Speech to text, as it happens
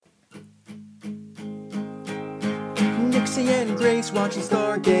Nixie and Grace watching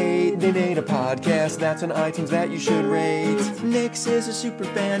Stargate. They made a podcast that's on iTunes that you should rate. Nix is a super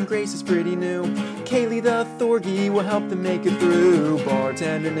fan, Grace is pretty new. Kaylee the Thorgy will help them make it through.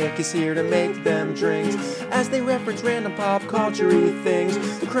 Bartender Nick is here to make them drinks as they reference random pop culture-y things.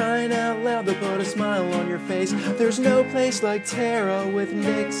 Crying out loud, they'll put a smile on your face. There's no place like Tara with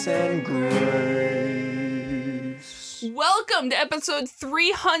Nix and Grace. Welcome to episode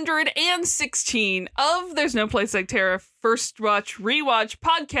 316 of There's No Place Like Tara First Watch Rewatch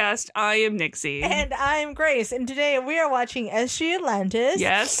podcast. I am Nixie. And I'm Grace. And today we are watching SG Atlantis.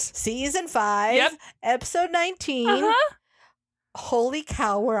 Yes. Season 5. Yep. Episode 19. Uh-huh. Holy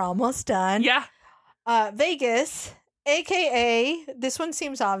cow, we're almost done. Yeah. Vegas, a.k.a., this one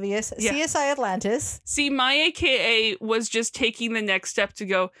seems obvious, Yeah. CSI Atlantis. See, my AKA was just taking the next step to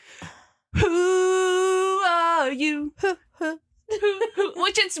go, who are you? Who?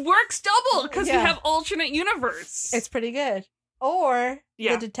 Which it works double because we Yeah. have alternate universe. It's pretty good. Or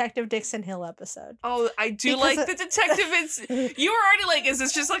Yeah. the Detective Dixon Hill episode. Oh, I do Because like the detective. You were already like, is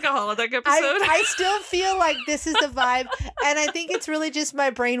this just like a holodeck episode? I still feel like this is the vibe, and I think it's really just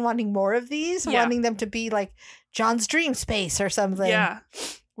my brain wanting more of these, Yeah. wanting them to be like John's dream space or something. Yeah.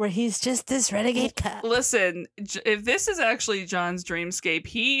 Where he's just this renegade cop. Listen, if this is actually John's dreamscape,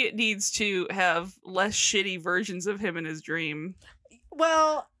 he needs to have less shitty versions of him in his dream.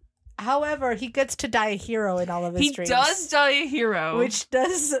 Well, however, he gets to die a hero in all of his He dreams. does die a hero. Which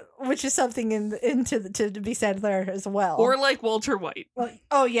is something to be said there as well. Or like Walter White.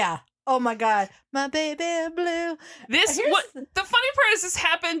 Oh yeah. Oh my god. My baby blue. The funny part is this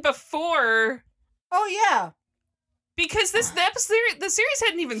happened before, Oh yeah. because the series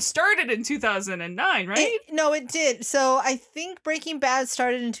hadn't even started in 2009, right? It did. So I think Breaking Bad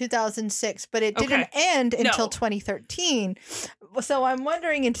started in 2006, but it didn't end until 2013. So I'm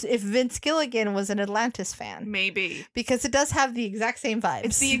wondering if Vince Gilligan was an Atlantis fan. Maybe. Because it does have the exact same vibes.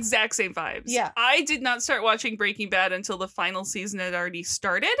 It's the exact same vibes. Yeah. I did not start watching Breaking Bad until the final season had already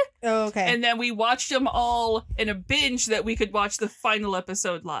started. Oh, okay. And then we watched them all in a binge that we could watch the final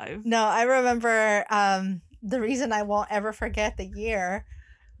episode live. No, I remember the reason I won't ever forget the year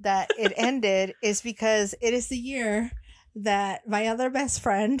that it ended is because it is the year that my other best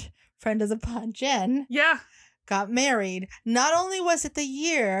friend of the pod, Jen, Yeah. got married. Not only was it the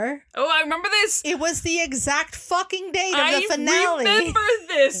year, Oh, I remember this. it was the exact fucking date of the I finale. remember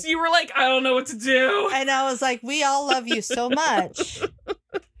this. You were like, I don't know what to do. And I was like, we all love you so much.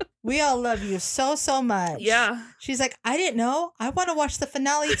 We all love you so, so much. Yeah. She's like, I didn't know. I want to watch the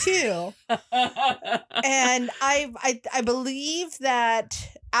finale too. And I believe that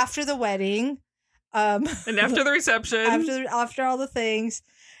after the wedding, And after the reception. after all the things,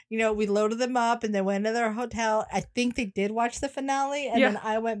 we loaded them up and they went to their hotel. I think they did watch the finale, and then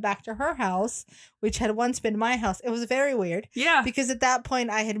I went back to her house, which had once been my house. It was very weird. Yeah. Because at that point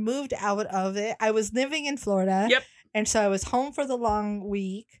I had moved out of it. I was living in Florida. Yep. And so I was home for the long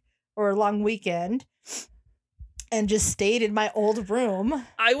weekend and just stayed in my old room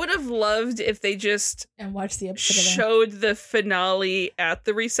I would have loved if they just and watched the episode of showed the finale at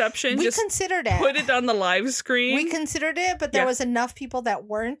the reception. We just considered it. put it on the live screen. We considered it, but there Yeah. was enough people that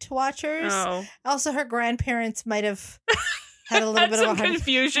weren't watchers. Oh. Also, her grandparents might have had a little Had bit some of a hard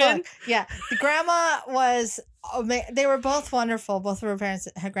confusion. Look, yeah, the grandma was. They were both wonderful. Both of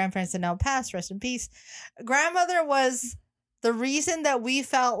her grandparents had now passed. Rest in peace. Grandmother was the reason that we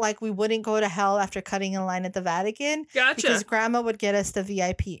felt like we wouldn't go to hell after cutting in line at the Vatican. Gotcha. Because grandma would get us the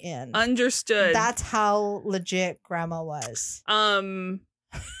VIP in. Understood. That's how legit grandma was.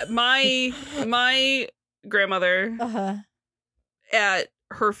 My grandmother Uh-huh. at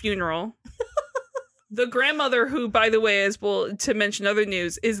her funeral. The grandmother who, by the way, to mention other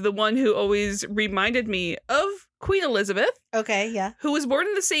news, is the one who always reminded me of Queen Elizabeth, Okay, yeah. who was born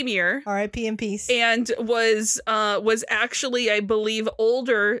in the same year. R.I.P. in peace. And was actually, I believe,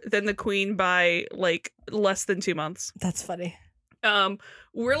 older than the Queen by like less than 2 months. That's funny.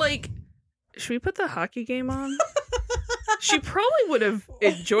 We're like, should we put the hockey game on? She probably would have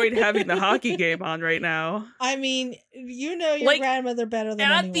enjoyed having the hockey game on right now. I mean, your Like, grandmother better than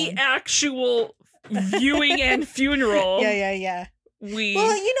At anyone. the actual viewing and funeral. Yeah. Well,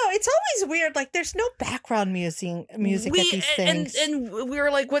 it's always weird. Like, there's no background music at these things. And we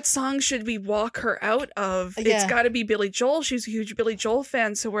were like, what song should we walk her out of? Yeah. It's got to be Billy Joel. She's a huge Billy Joel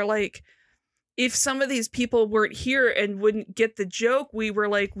fan. So we're like, if some of these people weren't here and wouldn't get the joke, we were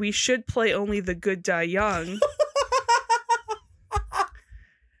like, we should play Only the Good Die Young.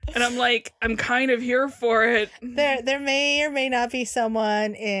 And I'm like, I'm kind of here for it. There may or may not be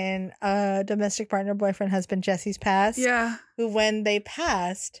someone in domestic partner, boyfriend, husband, Jesse's past. Yeah. Who, when they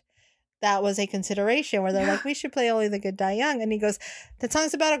passed, that was a consideration where they're like, we should play Only the Good Die Young. And he goes, that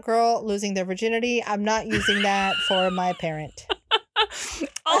song's about a girl losing their virginity. I'm not using that for my parent.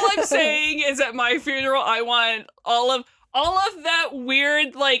 All I'm saying is at my funeral, I want all of that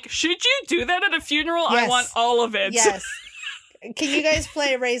weird, like, should you do that at a funeral? Yes. I want all of it. Yes. Can you guys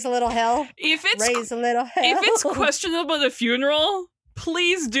play Raise a Little Hell? If it's Raise a Little Hell. if it's questionable at a funeral,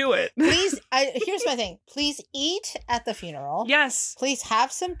 please do it. Please, here's my thing. Please eat at the funeral. Yes. Please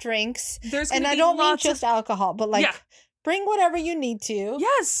have some drinks. There's And gonna I be don't mean lots just of alcohol, but like Yeah. bring whatever you need to.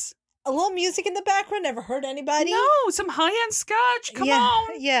 Yes. A little music in the background never hurt anybody. No, some high-end scotch. Come yeah, on.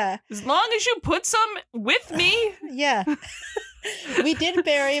 Yeah. As long as you put some with me. Yeah. We did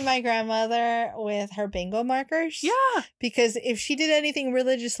bury my grandmother with her bingo markers. Yeah. Because if she did anything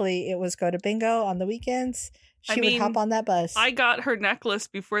religiously, it was go to bingo on the weekends. She would hop on that bus. I got her necklace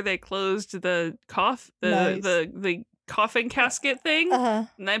before they closed the Nice. the coffin casket thing, Uh-huh.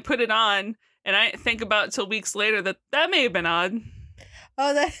 and I put it on, and I didn't think about it till weeks later that may have been odd.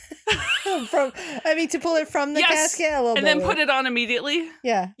 Oh, that to pull it from the Yes. casket a little And bit. then weird. put it on immediately.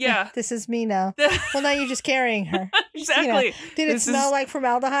 Yeah. Yeah. This is me now. Well, now you're just carrying her. Exactly. Did it This smell is- like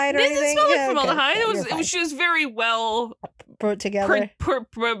formaldehyde or It anything? didn't smell like Yeah, formaldehyde. okay. It You're was just very well put together.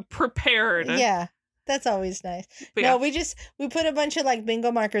 prepared. Yeah. That's always nice. But No, we put a bunch of like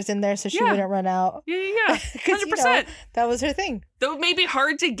bingo markers in there so she Yeah. wouldn't run out. yeah. 'Cause, 100%. That was her thing. Though it may be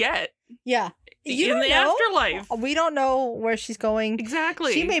hard to get Yeah. You in don't the know. afterlife. We don't know where she's going.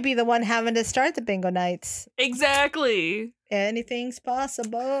 Exactly. She may be the one having to start the bingo nights. Exactly. Anything's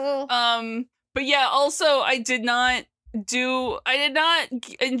possible. But yeah, also I did not ingest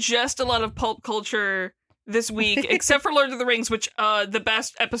a lot of pulp culture this week, except for Lord of the Rings, which the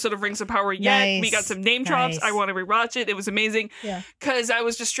best episode of Rings of Power yet. Nice. We got some name drops. Nice. I want to rewatch it. It was amazing. Yeah. Because I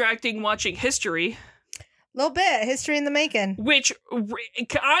was distracting watching History, Little bit. History in the making. which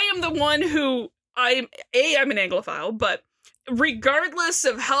I am the one who I'm an Anglophile, but regardless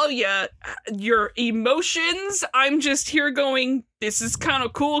of how your emotions, I'm just here going, this is kind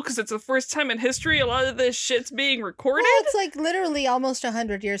of cool because it's the first time in history a lot of this shit's being recorded. Well, it's like literally almost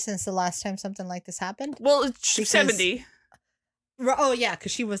 100 years since the last time something like this happened. Well, it's Because- 70. Oh, yeah,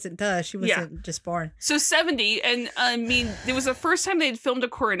 because she wasn't just born. So 70, and I mean, it was the first time they'd filmed a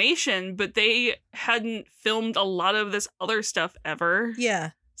coronation, but they hadn't filmed a lot of this other stuff ever.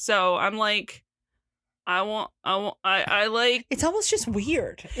 Yeah. So I'm like, I like, It's almost just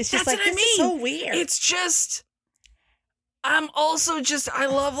weird. It's just That's like, what I this is so mean. weird. it's just, I'm also just, I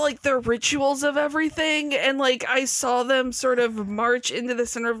love like the rituals of everything. And like, I saw them sort of march into the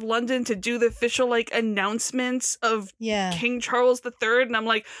center of London to do the official like announcements of yeah. King Charles III, and I'm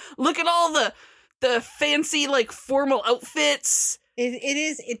like, look at all the fancy like formal outfits.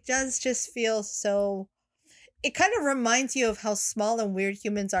 It does just feel so. It kind of reminds you of how small and weird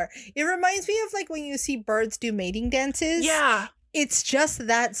humans are. It reminds me of like when you see birds do mating dances. Yeah. It's just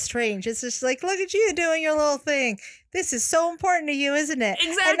that strange. It's just like, look at you doing your little thing. This is so important to you, isn't it? And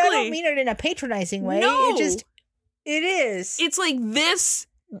I Exactly. don't mean it in a patronizing way. No. It is. It's like this.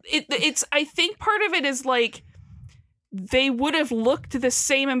 It's. I think part of it is like they would have looked the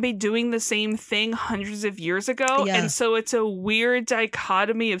same and been doing the same thing hundreds of years ago, Yeah. and so it's a weird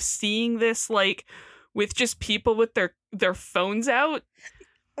dichotomy of seeing this like with just people with their phones out.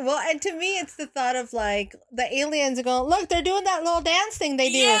 Well, and to me, it's the thought of like the aliens are going, look, they're doing that little dance thing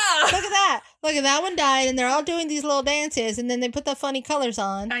they do. Yeah. Look at that. Look at that one died, and they're all doing these little dances, and then they put the funny colors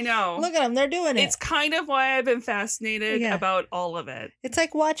on. I know. Look at them. They're doing it. It's kind of why I've been fascinated Yeah. about all of it. It's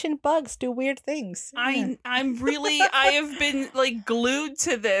like watching bugs do weird things. Yeah. I'm really I have been like glued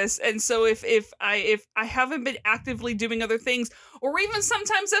to this, and so if I haven't been actively doing other things, or even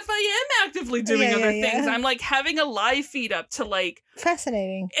sometimes if I am actively doing Yeah, other yeah, things, yeah. I'm like having a live feed up to like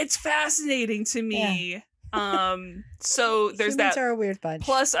Fascinating. it's fascinating to me. So there's Humans that. are a weird bunch.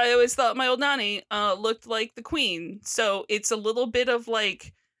 Plus, I always thought my old nanny looked like the queen, so it's a little bit of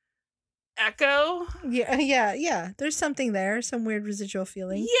like echo. Yeah. There's something there, some weird residual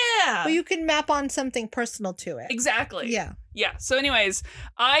feeling. Yeah, But you can map on something personal to it. exactly. Yeah. Yeah. So, anyways,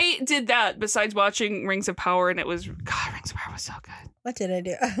 I did that besides watching Rings of Power, and it was God. Rings of Power was so good. What did I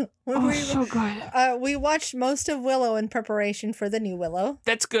do? So good. We watched most of Willow in preparation for the new Willow.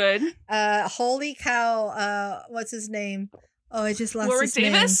 That's good. Holy cow! What's his name? Oh, I just lost Warwick his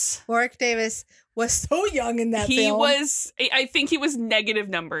name. Davis. Warwick Davis. was so young in that He film. was, I think he was negative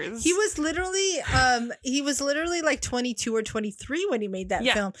numbers. He was literally like 22 or 23 when he made that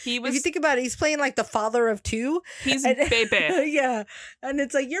film. He was, If you think about it, he's playing like the father of two. he's And- baby. Yeah. And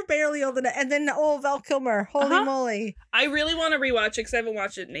it's like, you're barely old enough. And then, Val Kilmer. Holy moly. I really want to rewatch it because I haven't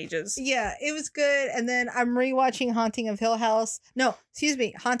watched it in ages. Yeah, it was good. And then I'm rewatching Haunting of Hill House. No, excuse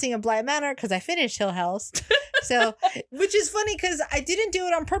me, Haunting of Bly Manor, because I finished Hill House. So, which is funny because I didn't do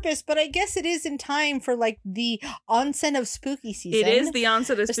it on purpose, but I guess it is in time for like the onset of spooky season. It is the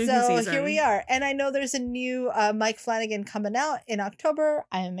onset of spooky season. So here we are. And I know there's a new Mike Flanagan coming out in October.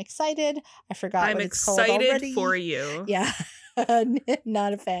 I am excited. I forgot I'm what it's called excited already. for you. Yeah.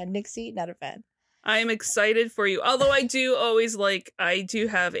 Not a fan. Nixie, not a fan. I'm excited for you. Although I do always I do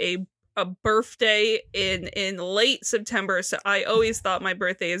have a birthday in late September, so I always thought my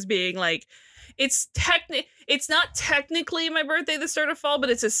birthday as being like it's not technically my birthday the start of fall, but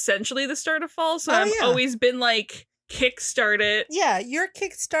it's essentially the start of fall. So I've always been like kickstart it. Yeah, you're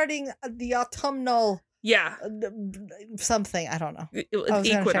kickstarting the autumnal Yeah. something. I don't know. I was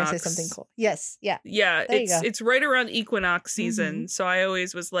Equinox. going to try to say something cool. Yes. Yeah. Yeah, There you go. it's right around equinox season. So I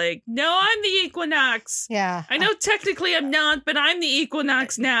always was like, no, I'm the equinox. Yeah. I know technically I'm not, but I'm the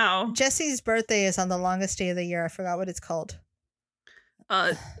equinox now. Jesse's birthday is on the longest day of the year. I forgot what it's called.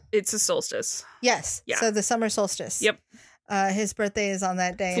 It's a solstice. Yes. Yeah. So the summer solstice. Yep. His birthday is on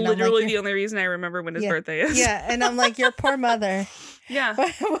that day. It's and I'm literally like, the only reason I remember when his birthday is. yeah. And I'm like, your poor mother Yeah.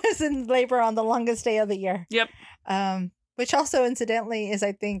 was in labor on the longest day of the year. Yep. Which also incidentally is,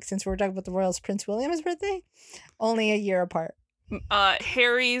 I think, since we're talking about the royals, Prince William's birthday, only a year apart.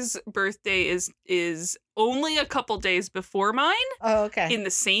 Harry's birthday is only a couple days before mine Oh, okay. in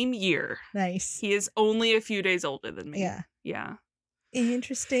the same year. Nice. He is only a few days older than me. Yeah. Yeah.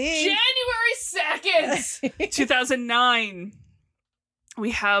 Interesting. January 2nd, 2009.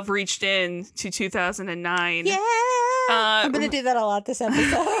 We have reached in to 2009. Yeah. I'm going to do that a lot this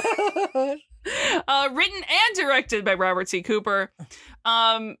episode. Written and directed by Robert C. Cooper.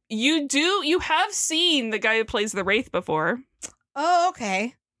 You have seen the guy who plays the Wraith before. Oh,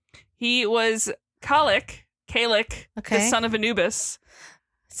 okay. He was Kalik, Okay. the son of Anubis.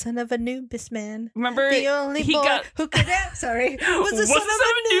 Son of Anubis man. Remember, The only he boy got who could sorry. Was the son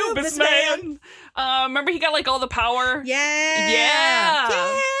of Anubis man. Remember, he got like all the power. Yeah.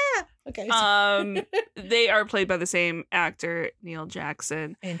 Yeah. Okay. They are played by the same actor, Neil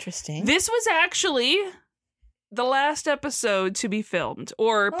Jackson. Interesting. This was actually the last episode to be filmed,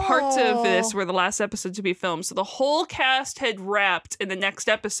 or parts of this were the last episode to be filmed. So the whole cast had wrapped in the next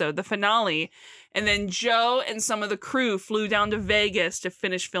episode, the finale, and then Joe and some of the crew flew down to Vegas to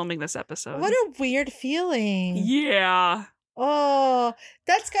finish filming this episode. What a weird feeling. Yeah. Oh,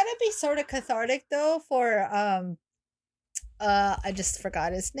 that's gotta be sort of cathartic though for I just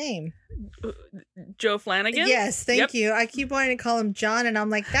forgot his name. Joe Flanagan? Yes, thank Yep. you. I keep wanting to call him John, and I'm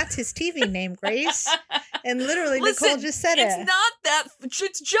like, that's his TV name, Grace. And literally, Listen, Nicole just said it's it. not that.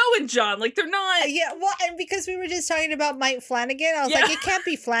 It's Joe and John. Like, they're not. Yeah, well, and because we were just talking about Mike Flanagan, I was Yeah. like, it can't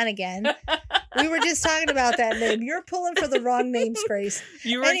be Flanagan. We were just talking about that name. You're pulling for the wrong names, Grace.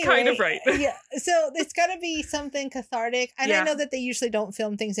 You were kind of right. Yeah, so it's got to be something cathartic. And Yeah. I know that they usually don't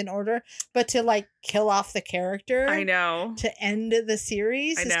film things in order, but to like kill off the character I know. to end the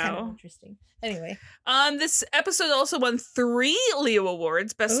series I is kind know. of interesting. Anyway, This episode also won 3 Leo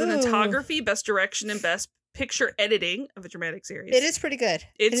Awards: Best Ooh. Cinematography, Best Direction, and Best Picture Editing of a Dramatic Series. it is pretty good.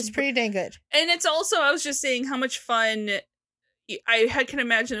 It's- It's pretty dang good. And it's also, I was just saying how much fun. I can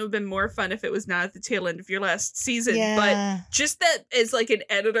imagine it would have been more fun if it was not at the tail end of your last season. Yeah. But just that as like an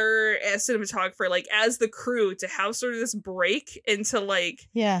editor, as cinematographer, like as the crew, to have sort of this break and to like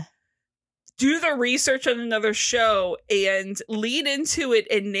Yeah. do the research on another show and lead into it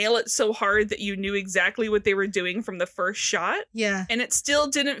and nail it so hard that you knew exactly what they were doing from the first shot. Yeah. And it still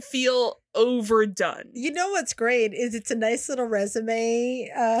didn't feel overdone. You know what's great is it's a nice little resume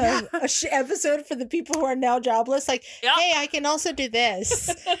episode for the people who are now jobless. Like, Yeah. hey, I can also do this.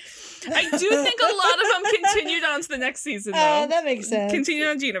 I do think a lot of them continued on to the next season, though. That makes sense. Continued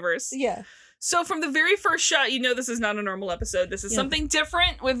on Geniverse. Yeah. So from the very first shot, you know this is not a normal episode. This is Yeah. something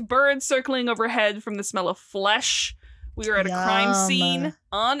different, with birds circling overhead from the smell of flesh. We are at a crime Yum. scene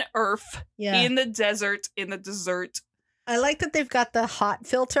on Earth, Yeah. in the desert, in the desert. I like that they've got the hot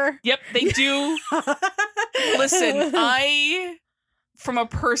filter. Yep, they do. Listen,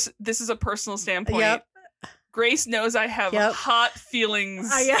 this is a personal standpoint. Yep. Grace knows I have Yep. hot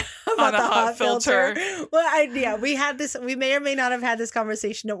feelings. About a the hot filter. Well, we had this. We may or may not have had this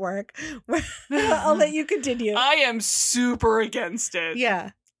conversation at work. I'll let you continue. I am super against it.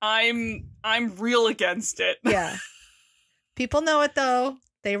 Yeah, I'm real against it. yeah. People know it though.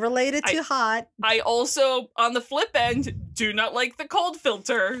 They related to hot. I also, on the flip end, do not like the cold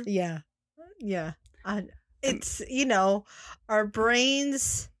filter. Yeah. Yeah. It's, you know, our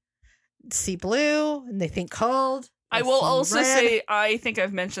brains see blue and they think cold. I will also say, I think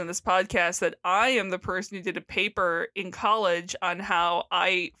I've mentioned on this podcast that I am the person who did a paper in college on how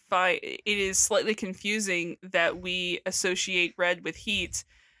I find it is slightly confusing that we associate red with heat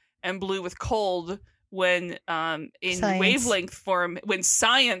and blue with cold when in Science. wavelength form, when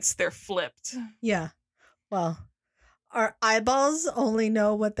science, they're flipped. Yeah. Well, our eyeballs only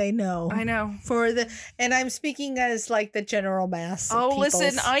know what they know. I know. And I'm speaking as like the general mass. Oh, peoples.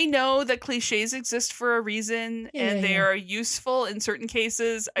 listen, I know that cliches exist for a reason and they are useful in certain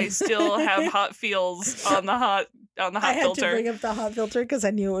cases. I still have hot feels on the hot filter. I had to bring up the hot filter because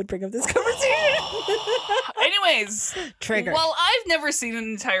I knew it would bring up this conversation. Anyways, Trigger. Well, I've never seen an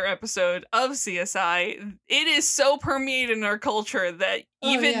entire episode of CSI. It is so permeated in our culture that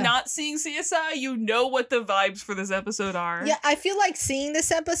even not seeing CSI, you know what the vibes for this episode are. Yeah, I feel like seeing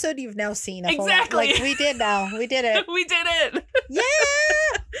this episode, you've now seen it. Exactly. Like we did now. We did it. We did it.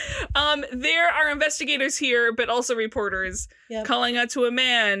 Yeah. There are investigators here, but also reporters calling out to a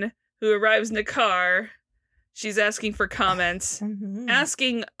man who arrives in a car. She's asking for comments,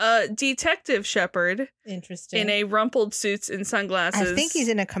 asking Detective Shepard. Interesting. In a rumpled suits and sunglasses. I think he's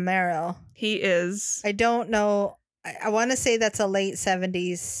in a Camaro. He is. I don't know. I want to say that's a late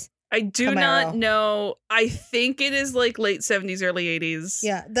 70s. I do Camaro. not know. I think it is like late 70s, early 80s.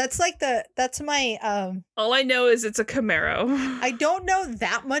 Yeah, that's my all I know is it's a Camaro. I don't know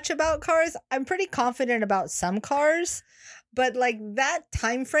that much about cars. I'm pretty confident about some cars, but like that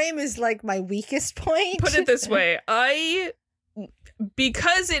time frame is like my weakest point. Put it this way,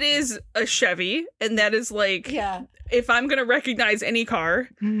 because it is a Chevy, and that is like, if I'm gonna recognize any car,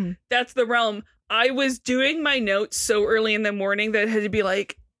 that's the realm. I was doing my notes so early in the morning that it had to be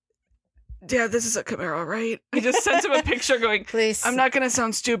like, yeah, this is a Camaro, right? I just sent him a picture going, please. I'm not going to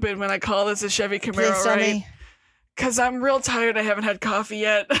sound stupid when I call this a Chevy Camaro, please, right? Because I'm real tired. I haven't had coffee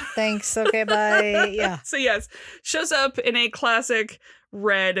yet. Thanks. Okay, bye. Yeah. So yes, shows up in a classic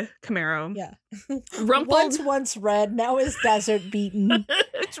red Camaro. Yeah. Rumpled. Once red, now is desert beaten.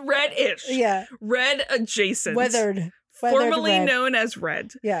 It's red-ish. Yeah. Red adjacent. Weathered Formerly red. known as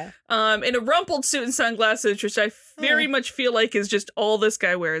red. Yeah. In a rumpled suit and sunglasses, which I very much feel like is just all this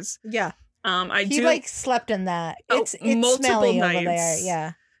guy wears. Yeah. He like slept in that. It's multiple smelly nights. over there.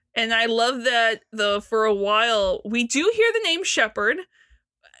 Yeah. And I love that for a while we do hear the name Shepard.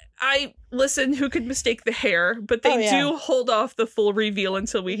 Who could mistake the hair, but they do hold off the full reveal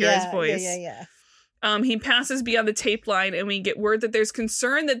until we hear his voice. Yeah. He passes beyond the tape line and we get word that there's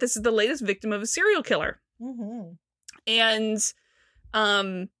concern that this is the latest victim of a serial killer. Mm-hmm. And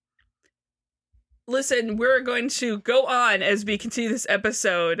listen, we're going to go on as we continue this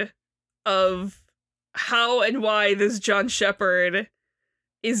episode of how and why this John Shepard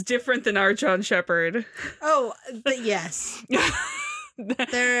is different than our John Shepard. Oh, yes.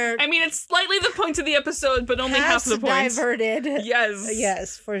 I mean, it's slightly the point of the episode, but only half the point. Diverted.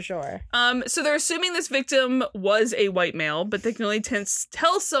 Yes, for sure. So they're assuming this victim was a white male, but they can only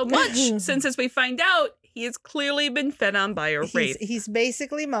tell so much since, as we find out, he has clearly been fed on by a wraith. He's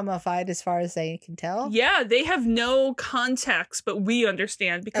basically mummified as far as they can tell. Yeah, they have no context, but we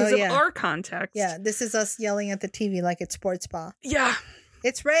understand because of our context. Yeah, this is us yelling at the TV like it's Sports Spa. Yeah.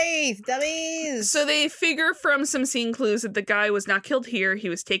 It's Wraith, dummies! So they figure from some scene clues that the guy was not killed here. He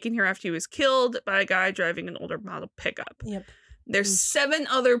was taken here after he was killed by a guy driving an older model pickup. Yep. There's 7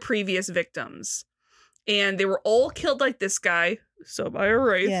 other previous victims. And they were all killed like this guy. So by a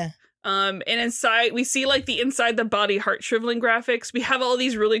wraith. Yeah. And inside, we see like the inside the body heart shriveling graphics. We have all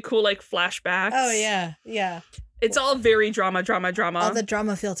these really cool like flashbacks. Oh, yeah. Yeah. It's all very drama. All the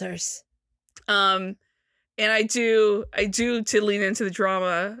drama filters. And I do to lean into the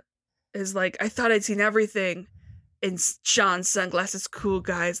drama is like, I thought I'd seen everything. And Sean's sunglasses cool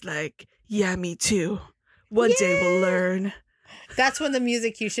guys like, yeah, me too. One day we'll learn. That's when the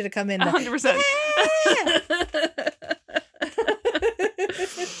music cue should have come in. 100%.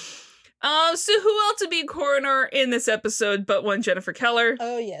 So who else would be coroner in this episode but one Jennifer Keller?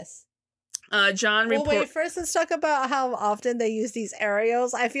 Oh, yes. John wait, first let's talk about how often they use these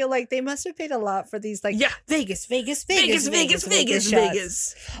aerials. I feel like they must have paid a lot for these, like, Vegas.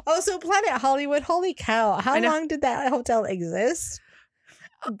 Also, Planet Hollywood, holy cow. How long did that hotel exist?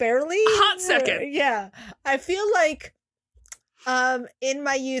 Barely? A hot second. Yeah. I feel like in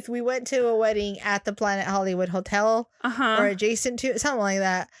my youth, we went to a wedding at the Planet Hollywood Hotel or adjacent to it, something like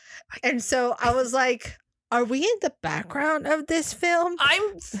that. And so I was like, are we in the background of this film?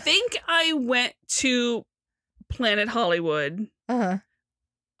 I think I went to Planet Hollywood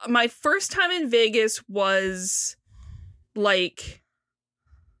my first time in Vegas was like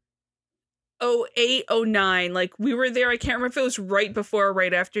 08, 09. Like we were there. I can't remember if it was right before or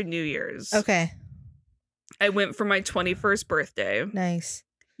right after New Year's. Okay. I went for my 21st birthday. Nice.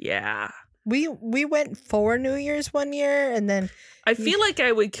 Yeah. We went for New Year's one year, and then I feel like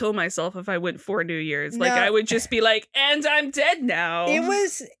I would kill myself if I went for New Year's. Like No. I would just be like, and I'm dead now. it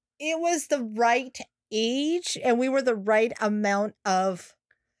was the right age, and we were the right amount of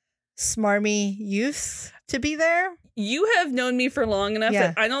smarmy youth to be there. You have known me for long enough Yeah.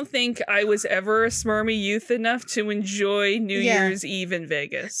 that I don't think I was ever a smarmy youth enough to enjoy New Yeah. Year's Eve in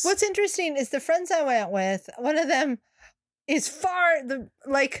Vegas. What's interesting is the friends I went with, one of them is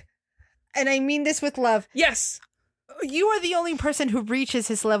and I mean this with love, Yes, you are the only person who reaches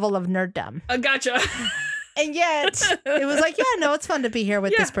his level of nerddom. gotcha. And yet, it was like, yeah, no, it's fun to be here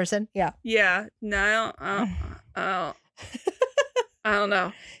with Yeah. this person. Yeah. Yeah, no, I don't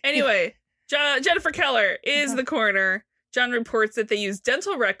know. Anyway, Jennifer Keller is the coroner. John reports that they used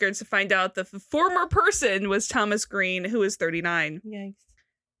dental records to find out that the former person was Thomas Green, who is 39. Yikes.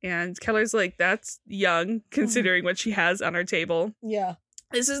 And Keller's like, that's young, considering what she has on her table. Yeah.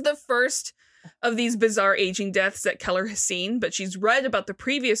 This is the first of these bizarre aging deaths that Keller has seen, but she's read about the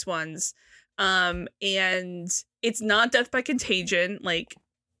previous ones. And it's not death by contagion,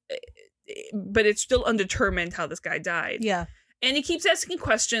 but it's still undetermined how this guy died. Yeah. And he keeps asking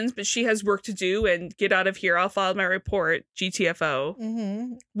questions, but she has work to do and get out of here. I'll file my report, GTFO.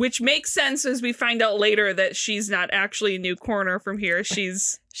 Mm-hmm. Which makes sense as we find out later that she's not actually a new coroner from here.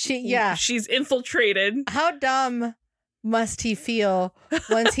 She's infiltrated. How dumb must he feel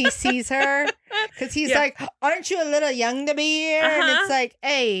once he sees her? Because he's Yeah. like, aren't you a little young to be here? And Uh-huh. it's like,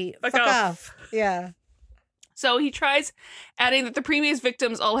 hey, fuck off. Yeah. So he tries adding that the previous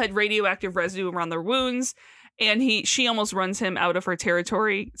victims all had radioactive residue around their wounds, and she almost runs him out of her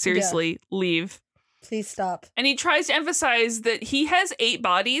territory. Seriously, leave. Please stop. And he tries to emphasize that he has 8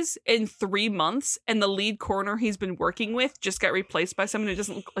 bodies in 3 months, and the lead coroner he's been working with just got replaced by someone who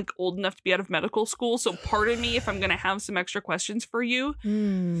doesn't look like old enough to be out of medical school. So pardon me if I'm going to have some extra questions for you.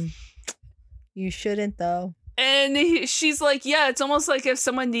 You shouldn't, though. And she's like, yeah, it's almost like if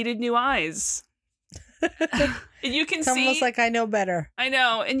someone needed new eyes. And you can It's see, almost like I know better. I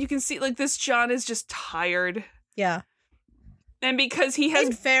know, and you can see like this John is just tired. Yeah. And because he In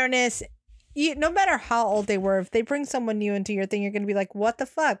has fairness, no matter how old they were, if they bring someone new into your thing, you're going to be like, what the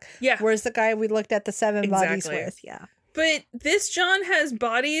fuck? Yeah. Where's the guy we looked at the 7 bodies Exactly. with? Yeah. But this John has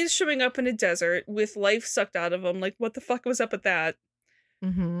bodies showing up in a desert with life sucked out of him. Like, what the fuck was up with that?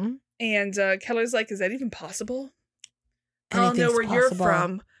 Mm-hmm. And Keller's like, is that even possible? I don't know Anything's where you're possible.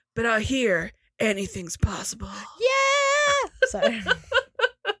 from, but out here, anything's possible. Yeah. Sorry.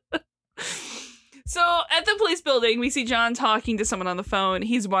 So at the police building, we see John talking to someone on the phone.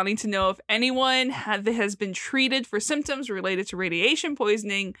 He's wanting to know if anyone has been treated for symptoms related to radiation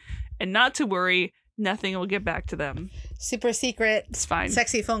poisoning, and not to worry, nothing will get back to them. Super secret. It's fine.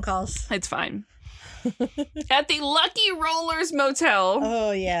 Sexy phone calls. It's fine. At the Lucky Rollers Motel,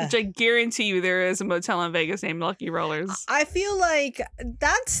 Oh, yeah. which I guarantee you there is a motel in Vegas named Lucky Rollers. I feel like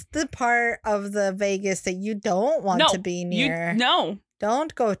that's the part of the Vegas that you don't want to be near. No,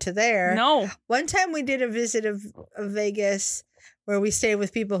 Don't go to there. no. One time we did a visit of Vegas where we stayed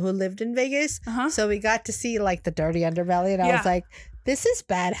with people who lived in Vegas. Uh-huh. So we got to see like the dirty underbelly. And I Yeah. was like, this is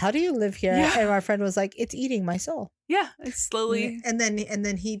bad. How do you live here? Yeah. And my friend was like, it's eating my soul. Yeah, it's slowly. And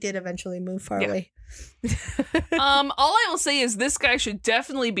then he did eventually move far Yeah. away. All I will say is this guy should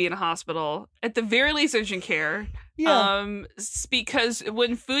definitely be in a hospital, at the very least urgent care. Because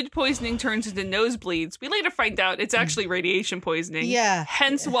when food poisoning turns into nosebleeds, we later find out it's actually radiation poisoning. Yeah.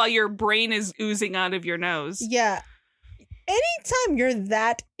 Hence why your brain is oozing out of your nose. Yeah. Anytime you're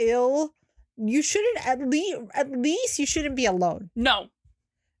that ill, you shouldn't at least you shouldn't be alone. No.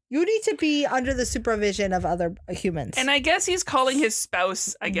 You need to be under the supervision of other humans. And I guess he's calling his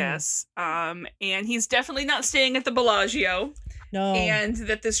spouse, I guess. And he's definitely not staying at the Bellagio. no. And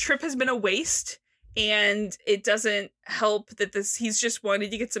that this trip has been a waste. And it doesn't help that he's just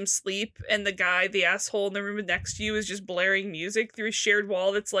wanted to get some sleep, and the asshole in the room next to you is just blaring music through a shared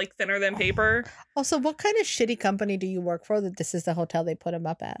wall that's like thinner than paper. Also, what kind of shitty company do you work for that this is the hotel they put him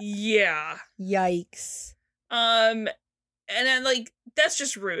up at? Yeah. Yikes. And then like that's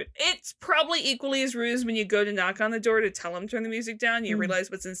just rude. It's probably equally as rude as when you go to knock on the door to tell him turn the music down, you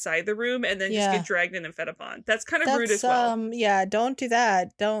realize what's inside the room, and then just get dragged in and fed upon. That's kind of rude as well. Yeah, don't do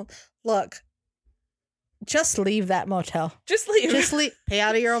that. Don't look. Just leave that motel. Just leave. Just leave. Pay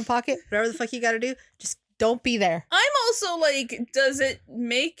out of your own pocket. Whatever the fuck you got to do. Just don't be there. I'm also like, does it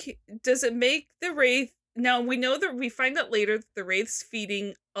make the Wraith now we know that we find out later that the Wraith's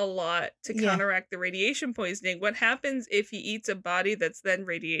feeding a lot to Yeah. counteract the radiation poisoning. What happens if he eats a body that's then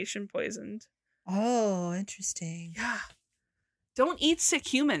radiation poisoned? Oh, interesting. Yeah. Don't eat sick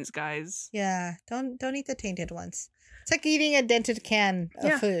humans, guys. Yeah, don't eat the tainted ones. It's like eating a dented can of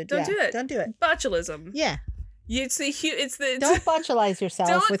Yeah, food. don't do it. Don't do it. Botulism. Yeah, It's the don't botulize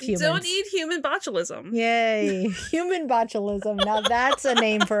yourself with humans. Don't eat human botulism. Yay, human botulism. Now that's a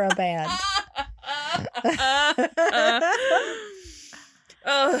name for a band.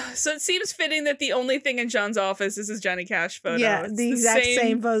 So it seems fitting that the only thing in John's office is his Johnny Cash photo. Yeah, It's the exact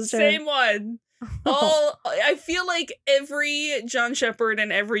same poster. Same one. I feel like every John Shepherd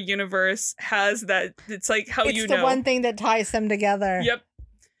in every universe has that. It's like how It's you the know. one thing that ties them together. Yep.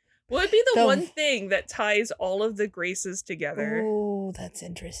 What would be the The- one thing that ties all of the Graces together? Oh, that's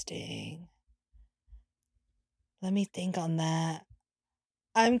interesting. Let me think on that.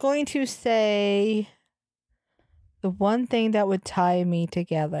 I'm going to say the one thing that would tie me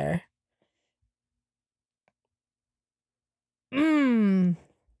together.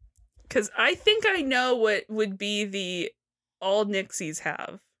 Because I think I know what would be the all Nixies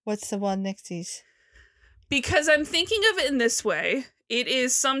have. What's the one Nixies? Because I'm thinking of it in this way. It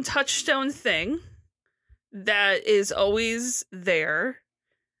is some touchstone thing that is always there.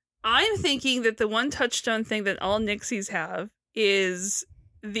 I'm thinking that the one touchstone thing that all Nixies have is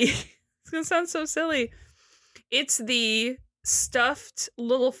the... It's going to sound so silly. It's the stuffed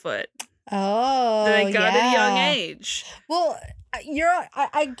Littlefoot Oh, that I got at a young yeah. age. Well,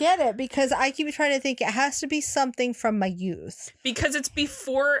 I get it because I keep trying to think it has to be something from my youth. Because it's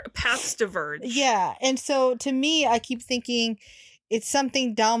before Paths Diverge. Yeah, and so to me, I keep thinking it's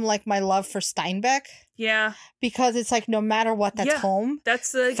something dumb like my love for Steinbeck Yeah. because it's like no matter what, that's Yeah. home.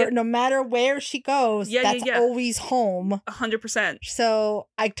 That's the... No matter where she goes, Yeah, that's yeah. always home. 100%. So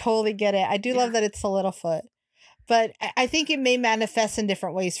I totally get it. I do love that it's the Littlefoot, but I think it may manifest in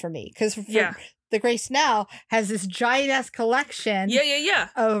different ways for me because Yeah. the Grace now has this giant ass collection. Yeah.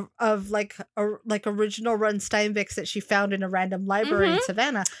 Of like original run Steinbecks that she found in a random library in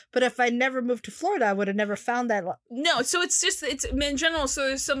Savannah. But if I never moved to Florida, I would have never found that. No, so it's in general. So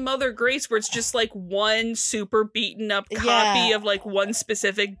there's some Mother Grace where it's just like one super beaten up copy of like one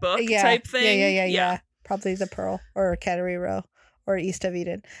specific book type thing. Yeah. Probably the Pearl or Cattery Row or East of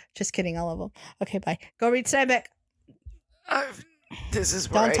Eden. Just kidding, all of them. Okay, bye. Go read Steinbeck. This is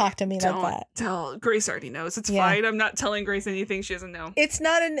where Don't talk to me like that. Tell Grace already knows. It's Yeah. fine. I'm not telling Grace anything she doesn't know. It's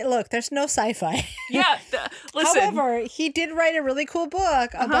not look, there's no sci-fi. Yeah, listen. However, he did write a really cool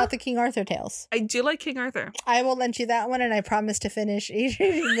book about the King Arthur tales. I do like King Arthur. I will lend you that one, and I promise to finish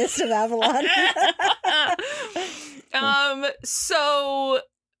reading Mist of Avalon. So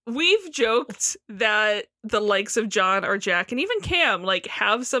we've joked that the likes of John or Jack and even Cam like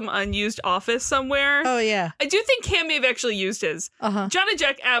have some unused office somewhere. Oh yeah. I do think Cam may have actually used his. Uh-huh. John and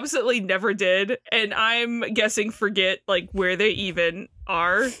Jack absolutely never did, and I'm guessing forget like where they even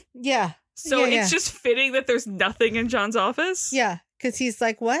are. Yeah. So Yeah. it's just fitting that there's nothing in John's office. Yeah. Because he's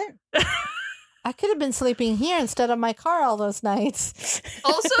like, what? I could have been sleeping here instead of my car all those nights.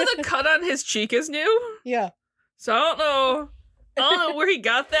 Also, the cut on his cheek is new, Yeah. so I don't know where he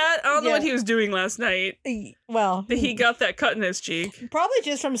got that. I don't know what he was doing last night. Well, That he got that cut in his cheek. probably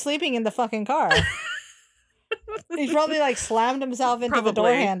just from sleeping in the fucking car. He's probably like slammed himself into the door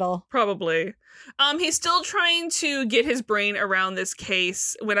Probably. handle. Probably. He's still trying to get his brain around this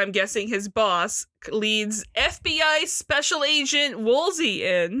case when I'm guessing his boss leads FBI Special Agent Woolsey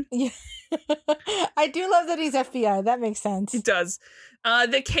in. Yeah. I do love that he's FBI. That makes sense. It does.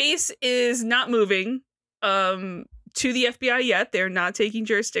 The case is not moving to the FBI yet. They're not taking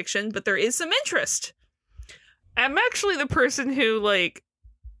jurisdiction, but there is some interest. I'm actually the person who, like,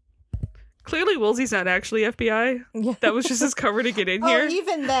 clearly Woolsey's not actually FBI. Yeah. That was just his cover to get in here. Oh,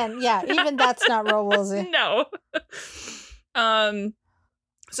 even then, yeah, even that's not real Woolsey. No.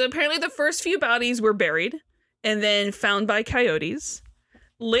 So apparently the first few bodies were buried and then found by coyotes.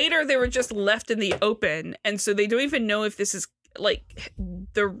 Later, they were just left in the open, and so they don't even know if this is, like,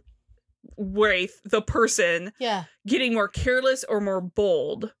 the Wraith, the person, Yeah. getting more careless or more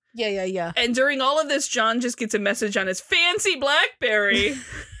bold. Yeah. And during all of this, John just gets a message on his fancy BlackBerry.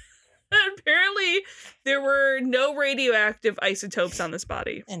 And apparently, there were no radioactive isotopes on this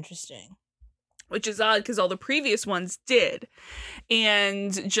body, Interesting. which is odd because all the previous ones did.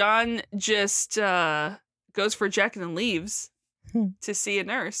 And John just goes for Jack and then leaves to see a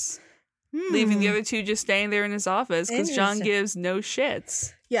nurse, leaving the other two just staying there in his office because John Interesting. gives no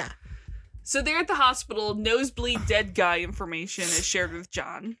shits. Yeah. So they're at the hospital. Nosebleed dead guy information is shared with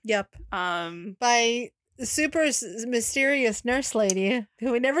John. Yep. Um, By super mysterious nurse lady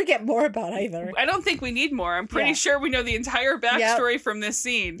who we never get more about either. I don't think we need more. I'm pretty sure we know the entire backstory from this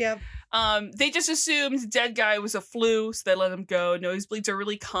scene. Yep. They just assumed dead guy was a flu, so they let him go. Nosebleeds are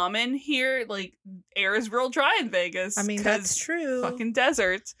really common here. Like, air is real dry in Vegas. I mean, that's true. Fucking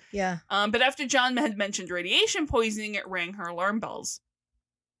desert. Yeah. But after John had mentioned radiation poisoning, it rang her alarm bells.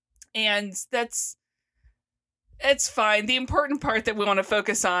 And it's fine. The important part that we want to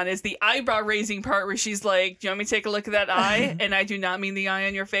focus on is the eyebrow raising part where she's like, do you want me to take a look at that eye? And I do not mean the eye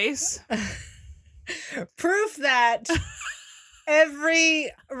on your face. Proof that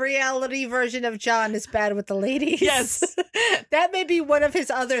every reality version of John is bad with the ladies. Yes. That may be one of his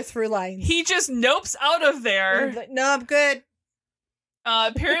other through lines. He just nopes out of there. No, I'm good.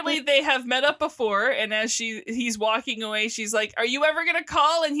 Apparently they have met up before, and as he's walking away, she's like, are you ever gonna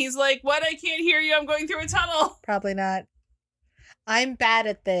call? And he's like, what? I can't hear you. I'm going through a tunnel. Probably not. I'm bad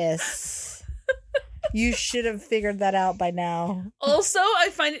at this. You should have figured that out by now. Also, I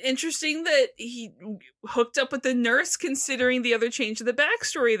find it interesting that he hooked up with the nurse, considering the other change of the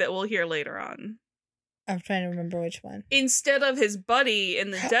backstory that we'll hear later on. I'm trying to remember which one. Instead of his buddy in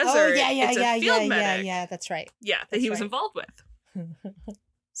the desert, it's a field medic. Yeah, that's right. Yeah, that he was involved with.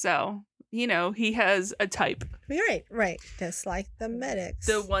 So, he has a type. Right. Just like the medics.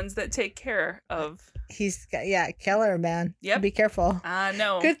 The ones that take care of. He's got, killer, man. Yep. Be careful.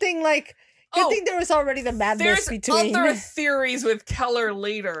 No. Good thing there was already the madness between. There's other theories with Keller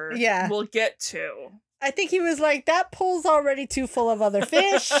later. Yeah. We'll get to. I think he was like, that pool's already too full of other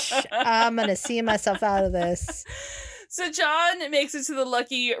fish. I'm going to see myself out of this. So John makes it to the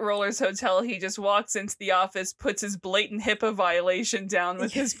Lucky Rollers Hotel. He just walks into the office, puts his blatant HIPAA violation down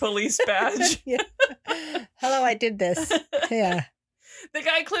with his police badge. Yeah. Hello, I did this. Yeah. The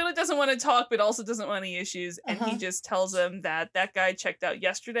guy clearly doesn't want to talk, but also doesn't want any issues. And he just tells him that guy checked out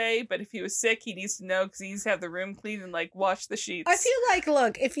yesterday, but if he was sick, he needs to know because he needs to have the room clean and, wash the sheets. I feel like,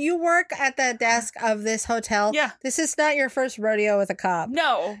 look, if you work at the desk of this hotel, this is not your first rodeo with a cop.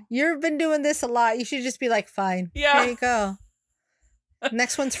 No. You've been doing this a lot. You should just be like, fine. Yeah. Here you go.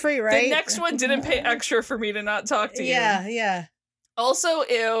 Next one's free, right? The next one didn't pay extra for me to not talk to you. Yeah. Also,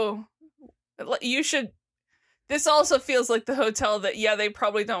 you should... This also feels like the hotel that, they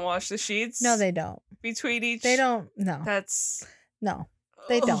probably don't wash the sheets. No, they don't. Between each. They don't. No. No,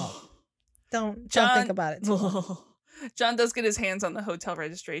 they don't. Don't think about it. John does get his hands on the hotel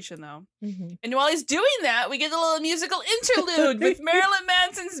registration, though. Mm-hmm. And while he's doing that, we get a little musical interlude with Marilyn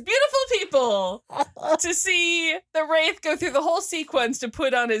Manson's Beautiful People to see the Wraith go through the whole sequence to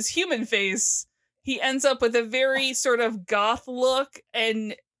put on his human face. He ends up with a very sort of goth look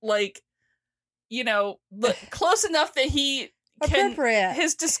and, close enough that he can. Appropriate.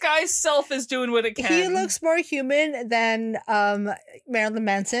 His disguised self is doing what it can. He looks more human than Marilyn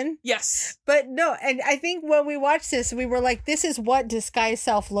Manson. Yes. But no, and I think when we watched this, we were like, this is what disguised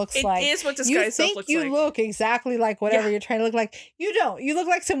self looks like. It is what disguised self looks like. You look exactly like whatever you're trying to look like. You don't. You look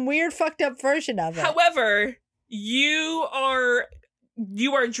like some weird fucked up version of it. However, you are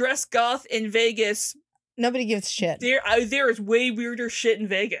dressed goth in Vegas. Nobody gives a shit. There is way weirder shit in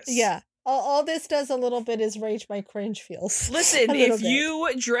Vegas. Yeah. All this does a little bit is rage my cringe feels. Listen, if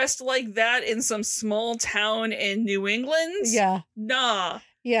you dressed like that in some small town in New England, nah.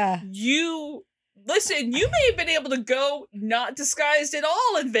 Yeah. You may have been able to go not disguised at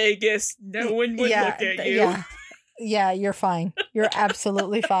all in Vegas. No one would look at you. Yeah, you're fine. You're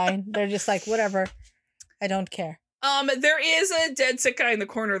absolutely fine. They're just like, whatever. I don't care. There is a dead sick guy in the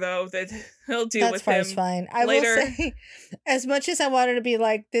corner, though, that he'll deal with him. That's fine. I will say, as much as I wanted to be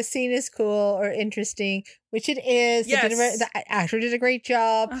like, this scene is cool or interesting, which it is. Yes. The actor did a great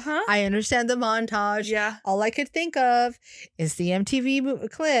job. I understand the montage. Yeah. All I could think of is the MTV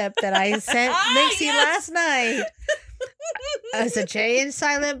clip that I sent Nixie last night. As a Jay and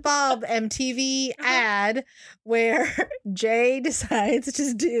Silent Bob MTV ad where Jay decides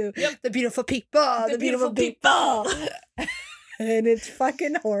to do the beautiful people, the beautiful people. And it's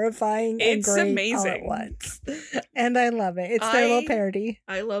fucking horrifying and great amazing. All at once. And I love it. It's their little parody.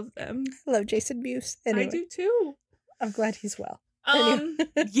 I love them. I love Jason Mewes. Anyway, I do too. I'm glad he's well.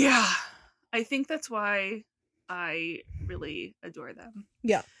 Yeah. I think that's why I really adore them.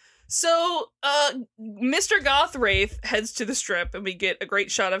 Yeah. So, Mr. Goth Wraith heads to the Strip, and we get a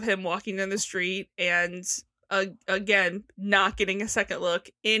great shot of him walking down the street, and again, not getting a second look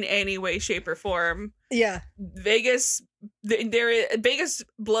in any way, shape, or form. Yeah. Vegas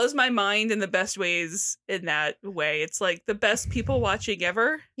blows my mind in the best ways in that way. It's like the best people watching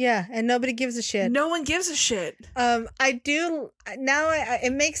ever. Yeah, and nobody gives a shit. No one gives a shit. I do now.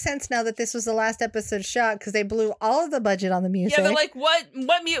 It makes sense now that this was the last episode shot because they blew all of the budget on the music. Yeah, they're like, what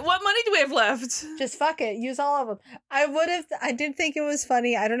money do we have left? Just fuck it, use all of them. I did think it was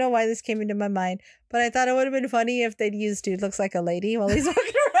funny. I don't know why this came into my mind, but I thought it would have been funny if they'd used "Dude Looks Like a Lady" while he's walking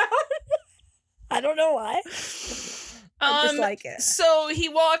around. I don't know why. I just like it. So he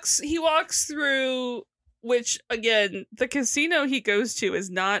walks through, which again, the casino he goes to is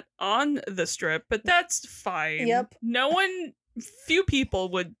not on the strip, but that's fine. Yep. Few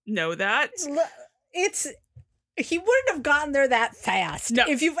people would know that. He wouldn't have gotten there that fast. No.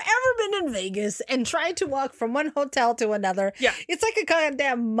 If you've ever been in Vegas and tried to walk from one hotel to another, yeah, it's like a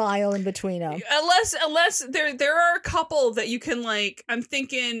goddamn mile in between them. Unless there are a couple that you can like. I'm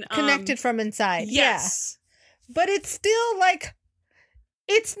thinking connected from inside. Yes, yeah. But it's still like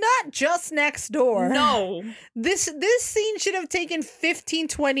it's not just next door. No, this scene should have taken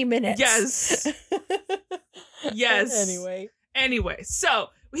 15-20 minutes. Yes, yes. Anyway, so.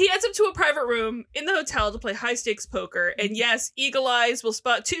 He heads up to a private room in the hotel to play high-stakes poker. And yes, Eagle Eyes will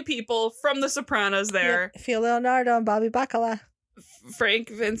spot two people from The Sopranos there. Yep. Phil Leonardo and Bobby Bacala. Frank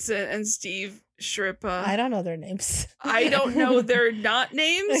Vincent and Steve Shrippa. I don't know their names. I don't know their not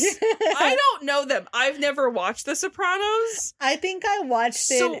names. I don't know them. I've never watched The Sopranos. I think I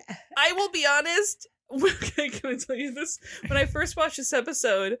watched it. So I will be honest. Can I tell you this? When I first watched this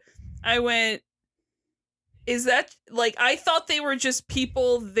episode, I went... Is that like I thought they were just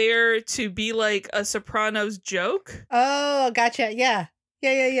people there to be like a Sopranos joke? Oh, gotcha. Yeah.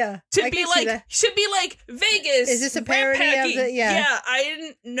 Should be like Vegas. Is this a parody of the? Yeah. Yeah. I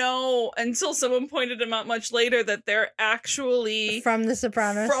didn't know until someone pointed them out much later that they're actually from the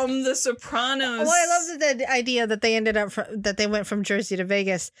Sopranos. From the Sopranos. Well, I love the idea that they ended up that they went from Jersey to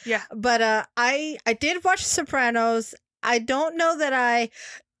Vegas. Yeah. But I did watch Sopranos. I don't know that I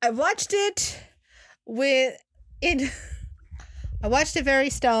watched it. I watched it very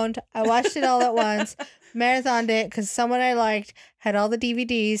stoned. I watched it all at once, marathoned it because someone I liked had all the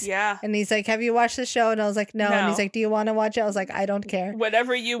DVDs. Yeah. And he's like, "Have you watched the show?" And I was like, "No." And he's like, "Do you want to watch it?" I was like, "I don't care."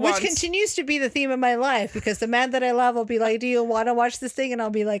 Whatever you want. Which continues to be the theme of my life because the man that I love will be like, "Do you want to watch this thing?" And I'll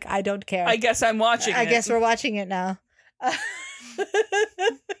be like, "I don't care." I guess I'm watching it. I guess we're watching it now.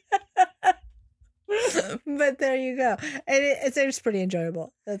 But there you go. And it's pretty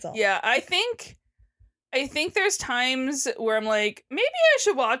enjoyable. That's all. Yeah, I think there's times where I'm like, maybe I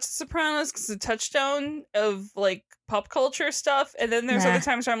should watch The Sopranos because it's a touchstone of like pop culture stuff. And then there's other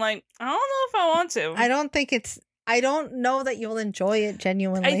times where I'm like, I don't know if I want to. I don't know that you'll enjoy it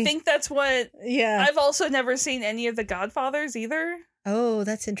genuinely. I think that's what. Yeah. I've also never seen any of the Godfathers either. Oh,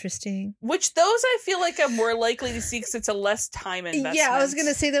 that's interesting. Which those I feel like I'm more likely to see because it's a less time investment. Yeah, I was going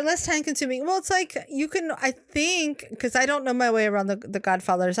to say they're less time consuming. Well, it's like you can, I think, because I don't know my way around the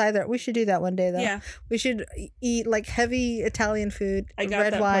Godfathers either. We should do that one day though. Yeah. We should eat like heavy Italian food, I got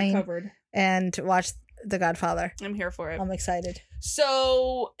red that wine, part covered. And watch The Godfather. I'm here for it. I'm excited.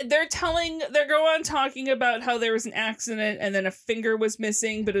 So they're going on talking about how there was an accident and then a finger was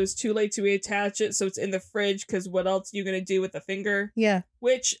missing, but it was too late to reattach it, so it's in the fridge because what else are you going to do with the finger? Yeah.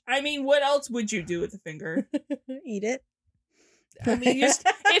 Which, I mean, what else would you do with the finger? Eat it. I mean,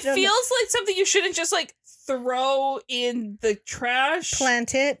 it feels like something you shouldn't just like throw in the trash.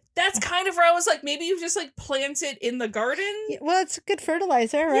 Plant it. That's kind of where I was like, maybe you just like plant it in the garden. Yeah, well, it's good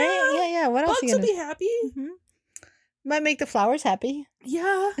fertilizer, right? Yeah. What else? Bugs will be happy. Mm-hmm. Might make the flowers happy.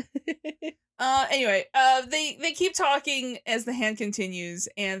 Yeah. Anyway, they keep talking as the hand continues,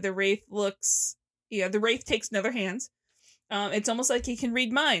 and the Wraith takes another hand. It's almost like he can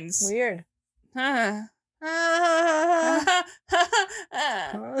read minds. Weird. Although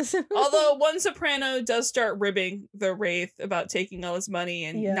one Soprano does start ribbing the Wraith about taking all his money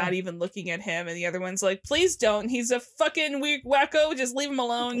and not even looking at him, and the other one's like, please don't, he's a fucking weird wacko, just leave him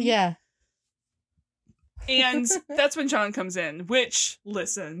alone. Yeah. And that's when John comes in, which,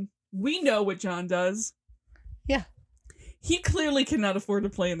 listen, we know what John does. Yeah. He clearly cannot afford to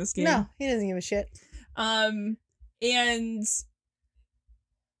play in this game. No, he doesn't give a shit. And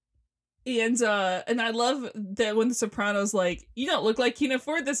I love that when the Sopranos like, you don't look like you can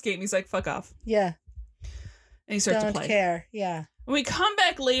afford this game. He's like, fuck off. Yeah. And he starts to play. Don't care. Yeah. When we come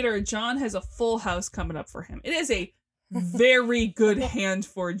back later, John has a full house coming up for him. It is a very good hand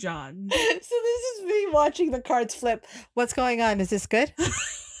for John. So this is me watching the cards flip. What's going on? Is this good?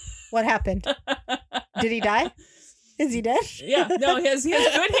 What happened? Did he die? Is he dead? Yeah, no, he has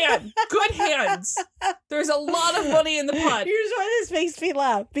good hands. There's a lot of money in the pot. Here's why this makes me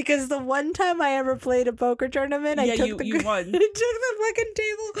laugh. Because the one time I ever played a poker tournament, I took you won. I took the fucking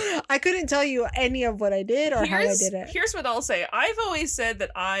table. I couldn't tell you any of what I did or how I did it. Here's what I'll say. I've always said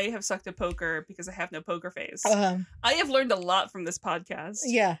that I have sucked at poker because I have no poker face. I have learned a lot from this podcast.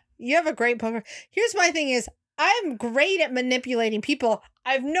 Yeah, you have a great poker. Here's my thing is, I'm great at manipulating people.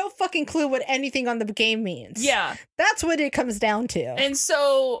 I have no fucking clue what anything on the game means. Yeah. That's what it comes down to. And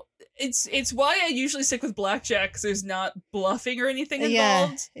so it's why I usually stick with blackjack, because there's not bluffing or anything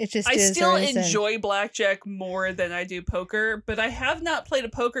involved. Yeah, it just I is still or isn't. enjoy blackjack more than I do poker, but I have not played a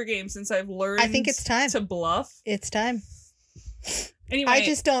poker game since I've learned I think it's time to bluff. It's time. Anyway, I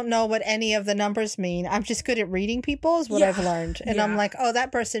just don't know what any of the numbers mean. I'm just good at reading people is what I've learned. And I'm like, oh,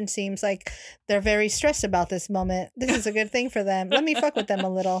 that person seems like they're very stressed about this moment. This is a good thing for them. Let me fuck with them a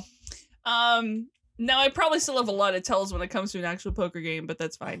little. Now I probably still have a lot of tells when it comes to an actual poker game, but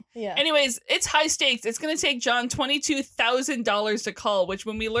that's fine. Yeah. Anyways, it's high stakes. It's going to take John $22,000 to call, which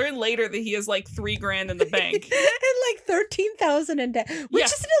when we learn later that he has like $3,000 in the bank. And like 13,000 in debt, which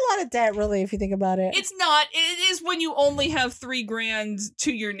isn't a lot of debt, really, if you think about it. It's not. It is when you only have $3,000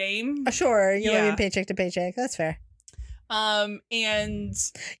 to your name. Sure, you're living paycheck to paycheck. That's fair. And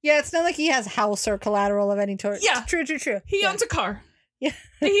yeah, it's not like he has house or collateral of any sort. Yeah, true. He owns a car. Yeah,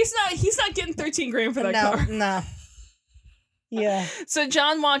 he's not getting $13,000 for that car. No. Yeah. So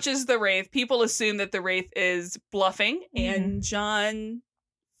John watches the Wraith. People assume that the Wraith is bluffing, and John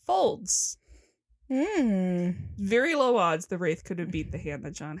folds. Very low odds the Wraith could have beat the hand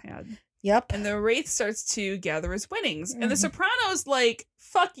that John had. Yep. And the Wraith starts to gather his winnings. And the Soprano's like,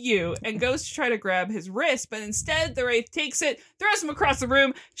 fuck you, and goes to try to grab his wrist, but instead the Wraith takes it, throws him across the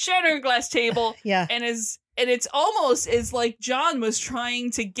room, shattering a glass table, and it's almost as like John was trying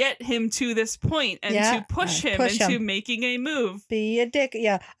to get him to this point and to push him into making a move. Be a dick.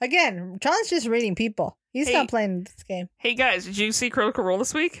 Yeah. Again, John's just reading people. He's not playing this game. Hey guys, did you see Critical Role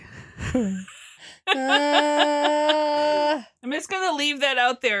this week? I'm just gonna leave that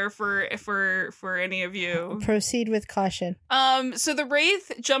out there for any of you. Proceed with caution. So the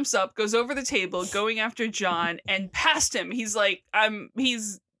Wraith jumps up, goes over the table, going after John, and past him, he's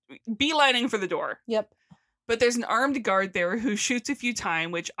beelining for the door. Yep. But there's an armed guard there who shoots a few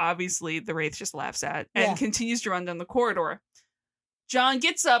times, which obviously the Wraith just laughs at, and continues to run down the corridor. John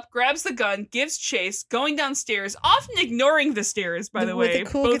gets up, grabs the gun, gives chase, going downstairs, often ignoring the stairs, by the way. With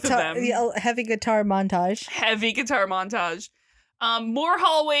a cool both guitar, of them. heavy guitar montage. Heavy guitar montage. More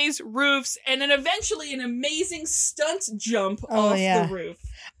hallways, roofs, and then eventually an amazing stunt jump off the roof.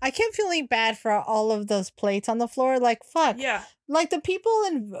 I kept feeling bad for all of those plates on the floor. Like, fuck. Yeah. Like, the people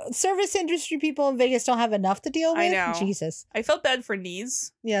in service industry people in Vegas don't have enough to deal with. I know. Jesus. I felt bad for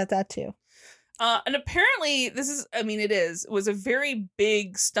knees. Yeah, that too. And apparently, it was a very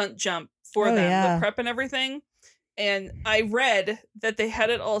big stunt jump for them, the prep and everything. And I read that they had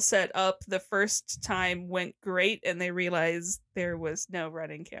it all set up. The first time went great, and they realized there was no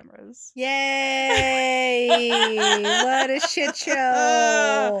running cameras. Yay! What a shit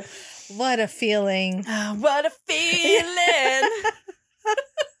show! What a feeling! What a feeling!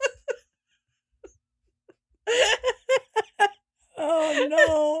 Oh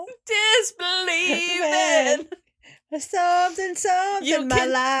no! Disbelieving. Something you my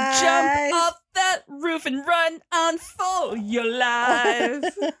can life. Jump off that roof and run on for your life.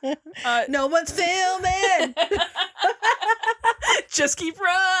 No one's filming. Just keep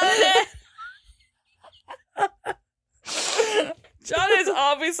running. John is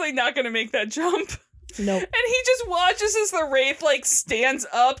obviously not going to make that jump. Nope. And he just watches as the Wraith stands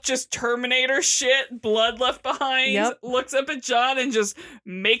up, just Terminator shit, blood left behind, looks up at John and just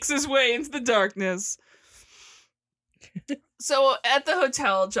makes his way into the darkness. So at the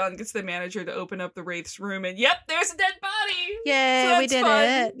hotel, John gets the manager to open up the Wraith's room, and there's a dead body. Yay, we did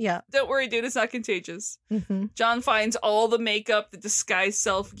it. Yeah. Don't worry, dude, it's not contagious. Mm-hmm. John finds all the makeup, the disguise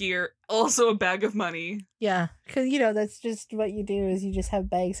self gear, also a bag of money. Yeah, because, that's just what you do is you just have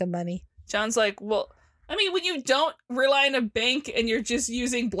bags of money. John's like, well, I mean, when you don't rely on a bank and you're just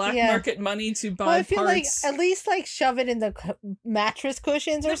using black market money to buy I feel parts. like at least shove it in the mattress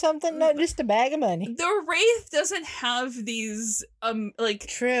cushions or something. No, just a bag of money. The Wraith doesn't have these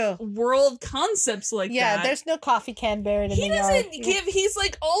true world concepts like that. Yeah, there's no coffee can buried in the yard. He's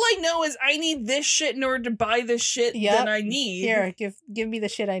like, all I know is I need this shit in order to buy this shit that I need. Here, give me the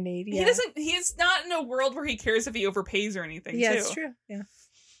shit I need. Yeah. He's not in a world where he cares if he overpays or anything. Yeah, it's true. Yeah.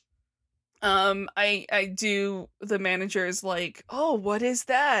 I do. The manager's like, oh, what is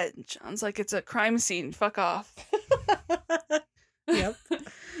that? John's like, it's a crime scene. Fuck off. Yep.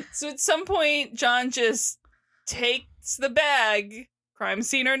 So at some point, John just takes the bag, crime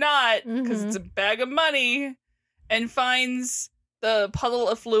scene or not, because Mhm. it's a bag of money, and finds the puddle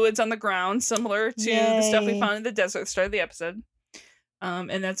of fluids on the ground, similar to the stuff we Yay. found in the desert at the start of the episode.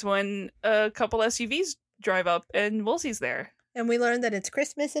 And that's when a couple SUVs drive up and Woolsey's there. And we learned that it's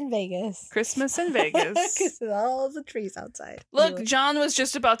Christmas in Vegas. Christmas in Vegas. Because of all the trees outside. Look, Anyway. John was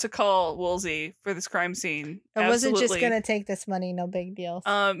just about to call Woolsey for this crime scene. I wasn't just Absolutely. going to take this money, no big deal.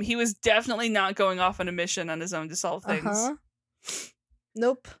 He was definitely not going off on a mission on his own to solve things. Uh-huh.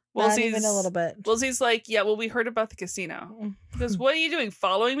 Nope. Not even a Woolsey's- little bit. Woolsey's like, yeah, well, we heard about the casino. He goes, what are you doing?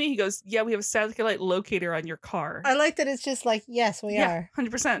 Following me? He goes, yeah, we have a satellite locator on your car. I like that it's just like, yes, we yeah, are.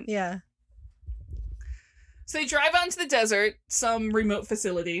 100%. Yeah. So they drive out into the desert, some remote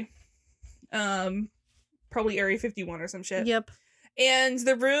facility. Probably Area 51 or some shit. Yep. And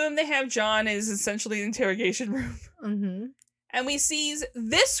the room they have John is essentially an interrogation room. Mm-hmm. And we see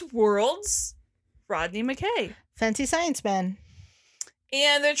this world's Rodney McKay. Fancy science man.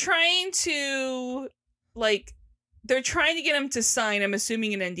 And they're trying to, get him to sign, I'm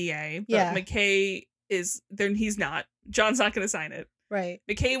assuming, an NDA. But Yeah. McKay he's not. John's not going to sign it. Right.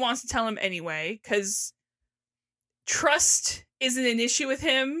 McKay wants to tell him anyway, because trust isn't an issue with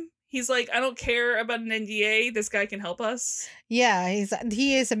him. He's like, I don't care about an NDA. This guy can help us. Yeah,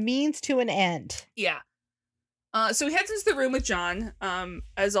 he is a means to an end. Yeah. So he heads into the room with John,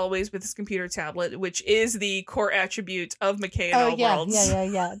 as always, with his computer tablet, which is the core attribute of McKay in all yeah, worlds.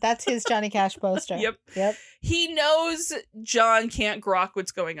 yeah. That's his Johnny Cash poster. Yep. He knows John can't grok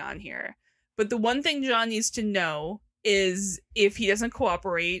what's going on here. But the one thing John needs to know is if he doesn't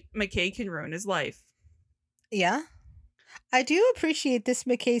cooperate, McKay can ruin his life. Yeah. I do appreciate this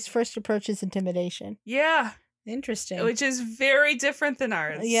McKay's first approach is intimidation. Yeah. Interesting. Which is very different than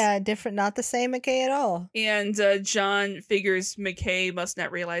ours. Yeah, different, not the same McKay at all. And John figures McKay must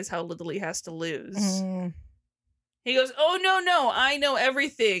not realize how little he has to lose. Mm. He goes, oh, no, I know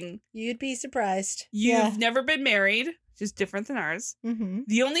everything. You'd be surprised. You've never been married, which is different than ours. Mm-hmm.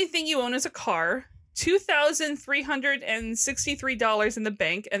 The only thing you own is a car, $2,363 in the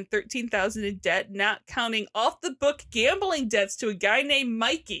bank, and $13,000 in debt, not counting off-the-book gambling debts to a guy named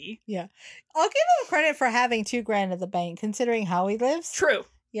Mikey. I'll give him credit for having $2,000 at the bank, considering how he lives. True.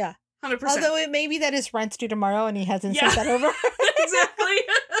 Yeah. 100%. Although it may be that his rent's due tomorrow and he hasn't Yeah. sent that over. Exactly.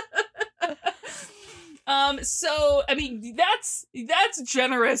 So I mean that's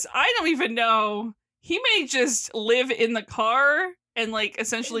generous. I don't even know. He may just live in the car and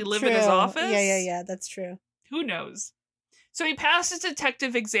essentially live in his True. office. Yeah, that's true. Who knows? So he passed his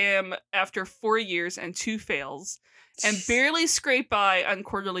detective exam after 4 years and 2 fails, and barely scraped by on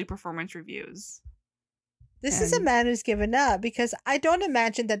quarterly performance reviews. This is a And- man who's given up, because I don't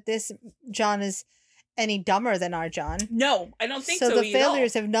imagine that this John is any dumber than our John. No, I don't think so. So the at all.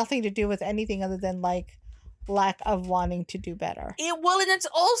 failures have nothing to do with anything other than lack of wanting to do better. And it's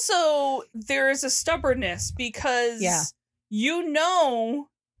also there is a stubbornness because Yeah. we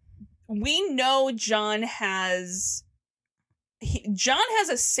know John has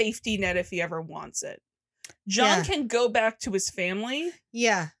a safety net if he ever wants it. John Yeah. can go back to his family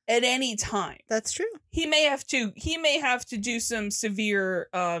Yeah, at any time. that's true. He may have to do some severe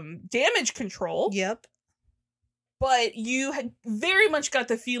damage control. Yep. But you had very much got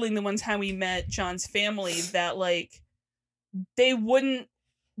the feeling the one time we met John's family that they would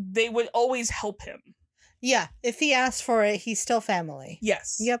always help him. Yeah, if he asks for it, he's still family.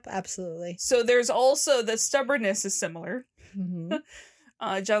 Yes. Yep, absolutely. So there's also the stubbornness is similar. Mm-hmm.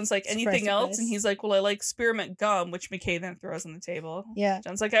 John's like, anything else? Surprise. And he's like, well, I like spearmint gum, which McKay then throws on the table. Yeah.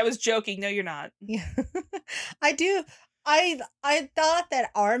 John's like, I was joking. No, you're not. Yeah. I do. I thought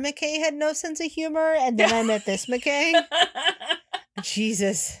that our McKay had no sense of humor, and then I met this McKay.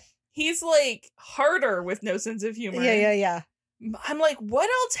 Jesus. He's harder with no sense of humor. Yeah. I'm like, what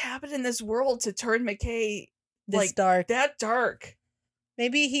else happened in this world to turn McKay This dark. that dark?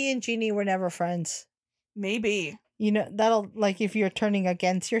 Maybe he and Jeannie were never friends. Maybe. You know, that'll, if you're turning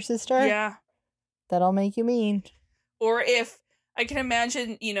against your sister, Yeah. that'll make you mean. Or if I can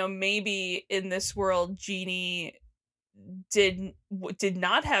imagine, maybe in this world, Jeannie did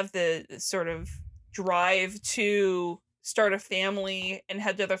not have the sort of drive to start a family and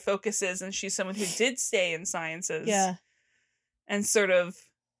had other focuses, and she's someone who did stay in sciences. Yeah. And sort of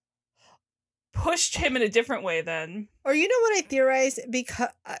pushed him in a different way then. Or you know what I theorize? Because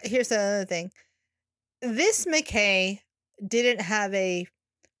here's the other thing. This McKay didn't have a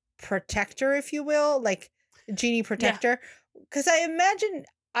protector, if you will, Jeannie protector. Because I imagine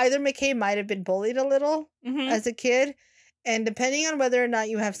either McKay might have been bullied a little Mhm. as a kid. And depending on whether or not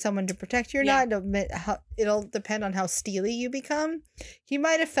you have someone to protect you or Yeah. not, it'll depend on how steely you become. He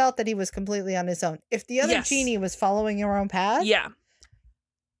might have felt that he was completely on his own. If the other Yes. Jeannie was following her own path, Yeah.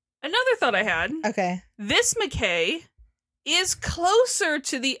 Another thought I had. Okay. This McKay is closer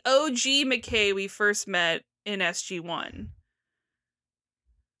to the OG McKay we first met in SG-1.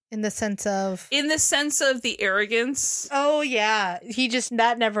 In the sense of? In the sense of the arrogance. Oh, yeah.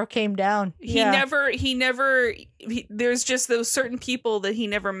 That never came down. There's just those certain people that he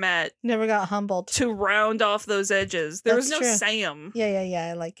never met. Never got humbled. To round off those edges. There was no Sam. Yeah.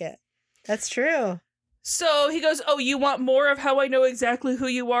 I like it. That's true. So he goes, oh, you want more of how I know exactly who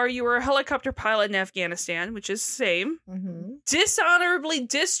you are? You were a helicopter pilot in Afghanistan, which is same. Mm-hmm. Dishonorably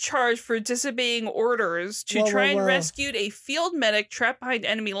discharged for disobeying orders to try and rescue a field medic trapped behind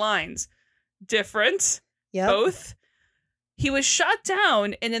enemy lines. Different. Yep. Both. He was shot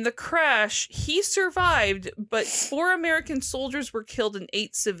down, and in the crash, he survived, but 4 American soldiers were killed and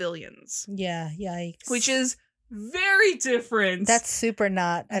 8 civilians. Yeah, yikes. Which is very different. That's super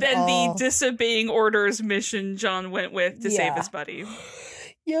not at than all. the disobeying orders mission John went with to save his buddy.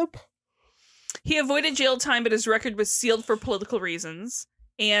 Yep. He avoided jail time, but his record was sealed for political reasons.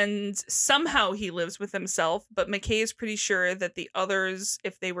 And somehow he lives with himself, but McKay is pretty sure that the others,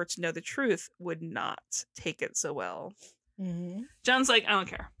 if they were to know the truth, would not take it so well. Mm-hmm. John's like, I don't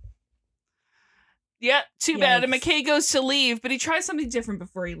care. Yeah, too bad. And McKay goes to leave, but he tries something different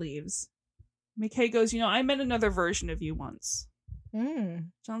before he leaves. McKay goes, I met another version of you once.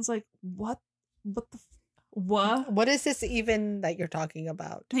 John's like, what? What is this even that you're talking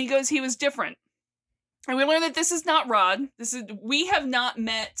about? He goes, he was different. And we learn that this is not Rod. We have not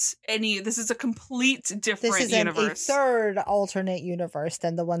met any. This is a complete different universe. This is a third alternate universe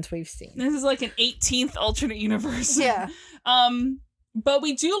than the ones we've seen. This is like an 18th alternate universe. Yeah. But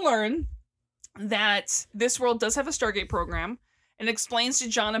we do learn that this world does have a Stargate program and explains to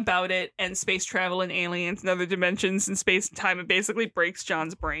John about it and space travel and aliens and other dimensions and space and time. It basically breaks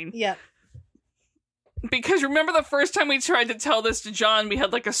John's brain. Yep. Because remember the first time we tried to tell this to John, we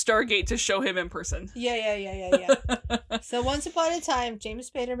had like a Stargate to show him in person. Yeah. So once upon a time, James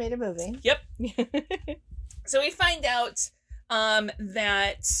Spader made a movie. Yep. So we find out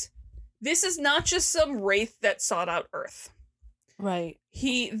that this is not just some wraith that sought out Earth. Right.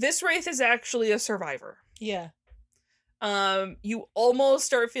 This wraith is actually a survivor. Yeah. You almost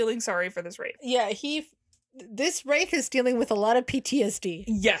start feeling sorry for this wraith. Yeah, this wraith is dealing with a lot of PTSD.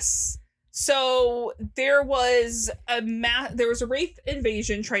 Yes. So there was a wraith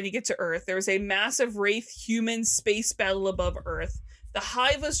invasion trying to get to Earth. There was a massive wraith human space battle above Earth. The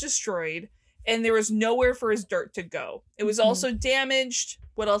hive was destroyed, and there was nowhere for his dirt to go. It was also damaged.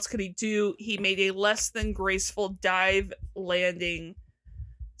 What else could he do? He made a less than graceful dive landing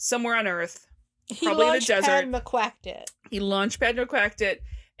somewhere on Earth. Probably in the desert. He launchpad McQuacked it.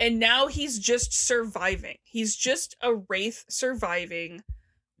 And now he's just surviving. He's just a wraith surviving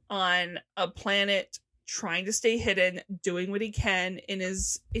on a planet, trying to stay hidden, doing what he can in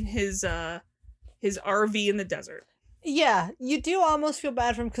his RV in the desert. Yeah, you do almost feel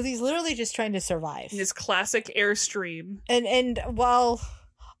bad for him because he's literally just trying to survive. In his classic Airstream. And while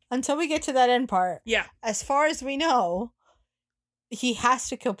until we get to that end part, yeah, as far as we know, he has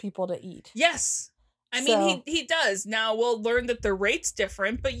to kill people to eat. Yes. I mean, he does. Now we'll learn that the rate's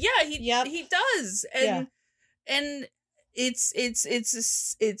different, but yeah, he does. And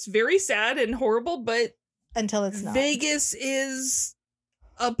it's very sad and horrible, but until it's not. Vegas is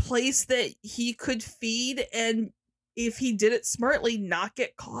a place that he could feed, and if he did it smartly, not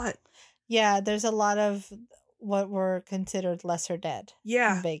get caught. Yeah, there's a lot of what were considered lesser dead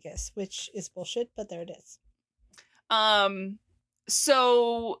in Vegas, which is bullshit, but there it is.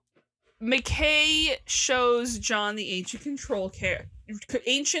 So McKay shows John the ancient control chair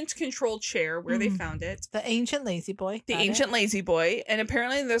where they found it. The ancient lazy boy. Lazy boy. And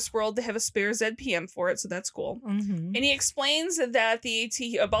apparently in this world they have a spare ZPM for it, so that's cool. Mm-hmm. And he explains that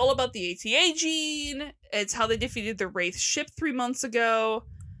all about the ATA gene. It's how they defeated the Wraith ship 3 months ago.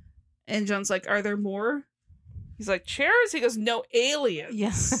 And John's like, are there more? He's like, chairs? He goes, no, aliens.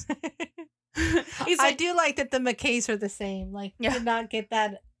 Yes. He's like, I do like that the McKays are the same. Like, did not get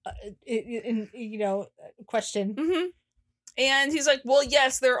that, question. Mm-hmm. And he's like, well,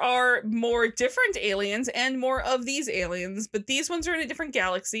 yes, there are more different aliens and more of these aliens, but these ones are in a different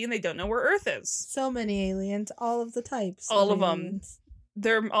galaxy and they don't know where Earth is. So many aliens, all of the types. All of them.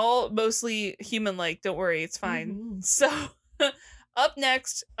 They're all mostly human-like. Don't worry, it's fine. Mm-hmm. So, up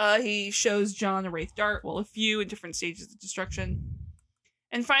next, he shows John a Wraith dart, a few in different stages of destruction.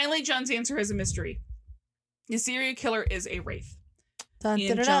 And finally, John's answer is a mystery. The serial killer is a Wraith. Dun,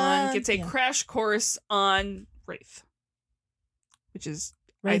 and John gets a crash course on Wraith. Which is...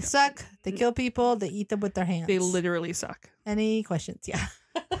 Wraiths suck. They kill people. They eat them with their hands. They literally suck. Any questions? Yeah.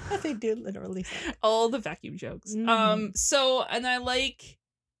 They do literally suck. All the vacuum jokes. Mm-hmm. So, and I like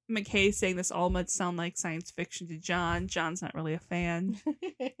McKay saying this all must sound like science fiction to John. John's not really a fan.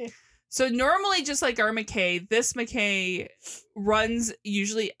 So normally, just like our McKay, this McKay runs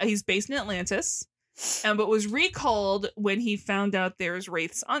usually, he's based in Atlantis, but was recalled when he found out there's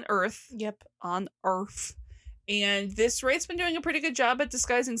wraiths on Earth. Yep. On Earth. And this wraith's been doing a pretty good job at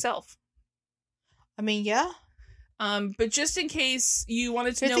disguising self. I mean, yeah. But just in case you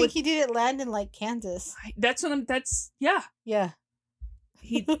wanted to I know, think he didn't land in like Kansas. Yeah. Yeah.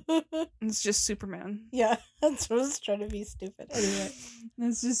 It's just Superman. Yeah, that's what I was trying to be stupid. Anyway,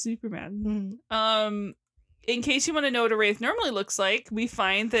 It's just Superman. mm-hmm. In case you want to know what a wraith normally looks like, we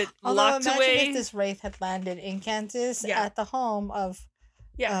find that Although locked imagine away. if this wraith had landed in Kansas Yeah. at the home of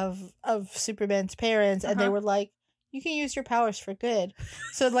Yeah. of Superman's parents, and they Uh-huh. were like, "You can use your powers for good."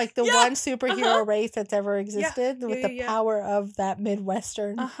 So, like the Yeah. one superhero Uh-huh. wraith that's ever existed with the yeah. power of that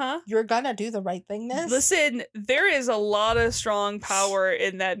Midwestern, you're gonna do the right thingness. Listen, there is a lot of strong power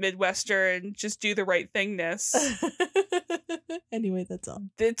in that Midwestern just do the right thingness. Anyway, that's all.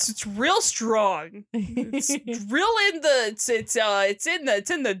 It's real strong. It's real in the it's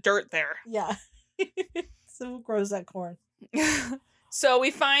in the dirt there. Yeah. So who grows that corn? So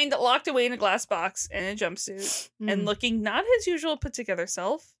we find locked away in a glass box in a jumpsuit and looking not his usual put together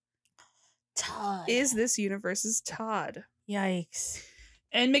self Todd. is this universe's Todd. Yikes.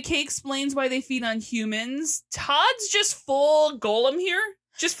 And McKay explains why they feed on humans. Todd's just full Golem here.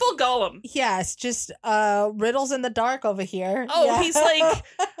 Just full Gollum. Yeah, it's just riddles in the dark over here. Oh, Yeah.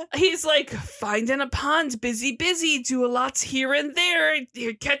 he's like, find in a pond, busy, do a lots here and there.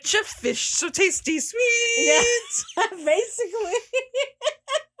 Here, catch a fish so tasty, sweet. Yeah, basically.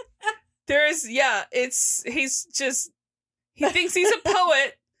 He thinks he's a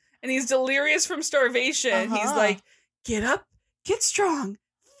poet and he's delirious from starvation. He's Uh-huh. like, get up, get strong,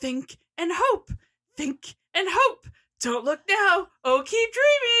 think and hope, don't look now. Oh, keep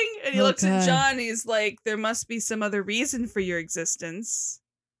dreaming. And he looks at Okay. John. He's like, there must be some other reason for your existence.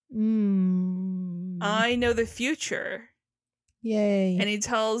 I know the future. Yay. And he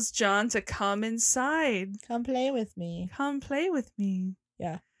tells John to come inside. Come play with me. Come play with me.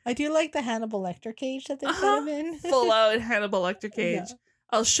 I do like the Hannibal Lecter cage that they put Uh-huh. him in. Full out Hannibal Lecter cage. Yeah.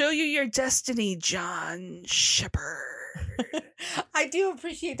 I'll show you your destiny, John Shepard. I do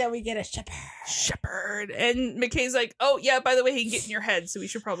appreciate that we get a shepherd. Shepard. And McKay's like, oh, yeah, by the way, he can get in your head, so we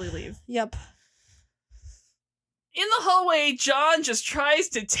should probably leave. Yep. In the hallway, John just tries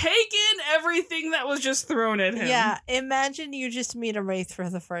to take in everything that was just thrown at him. Yeah, imagine you just meet a wraith for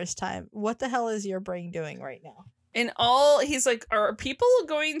the first time. What the hell is your brain doing right now? And he's like, are people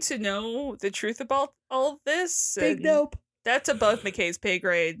going to know the truth about all of this? And nope. That's above McKay's pay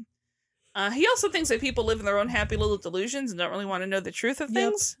grade. He also thinks that people live in their own happy little delusions and don't really want to know the truth of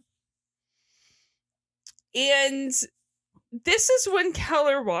things. And this is when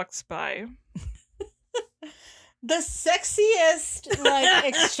Keller walks by. The sexiest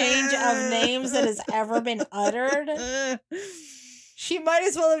exchange of names that has ever been uttered. She might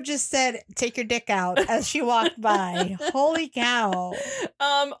as well have just said, "Take your dick out," as she walked by. Holy cow.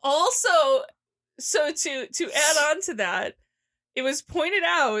 Also, so to add on to that, it was pointed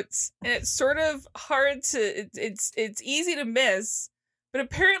out, and it's sort of hard to it's easy to miss, but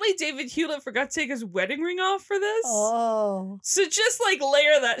apparently David Hewlett forgot to take his wedding ring off for this. Oh. So just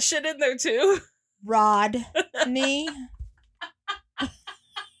layer that shit in there too. Rodney.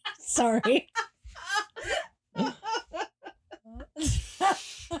 Sorry.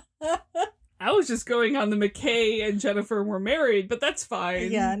 I was just going on the McKay and Jennifer were married, but that's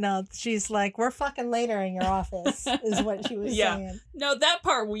fine. Yeah, no, she's like, we're fucking later in your office, is what she was Yeah. saying. No, that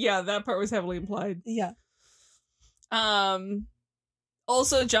part was heavily implied. Yeah.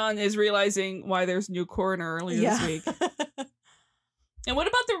 Also, John is realizing why there's a new coroner earlier this week. And what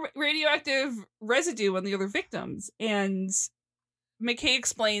about the radioactive residue on the other victims? And McKay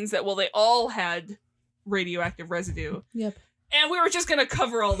explains that, well, they all had radioactive residue. Yep. And we were just going to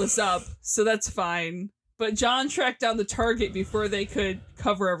cover all this up, so that's fine. But John tracked down the target before they could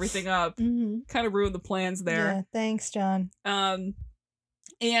cover everything up. Mm-hmm. Kind of ruined the plans there. Yeah, thanks, John. And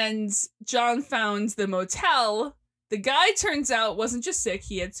John found the motel. The guy, turns out, wasn't just sick.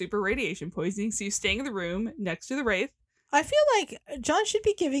 He had super radiation poisoning, so he's staying in the room next to the Wraith. I feel like John should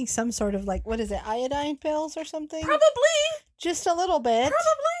be giving some sort of what is it, iodine pills or something? Probably. Just a little bit.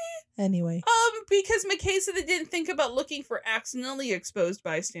 Probably. Anyway. Because McKay said they didn't think about looking for accidentally exposed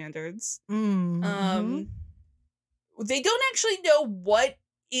bystanders. Mm-hmm. They don't actually know what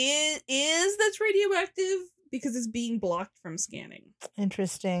is that's radioactive because it's being blocked from scanning.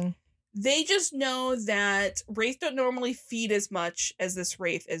 Interesting. They just know that Wraith don't normally feed as much as this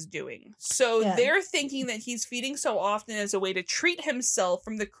Wraith is doing. So Yeah. they're thinking that he's feeding so often as a way to treat himself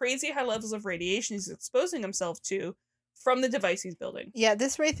from the crazy high levels of radiation he's exposing himself to from the device he's building. Yeah,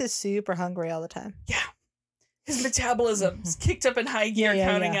 this Wraith is super hungry all the time. Yeah. His metabolism's kicked up in high gear, Yeah,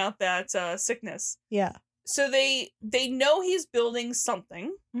 counting out that sickness. Yeah. So they know he's building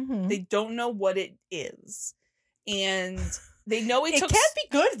something. Mm-hmm. They don't know what it is. And they know he It took... can't be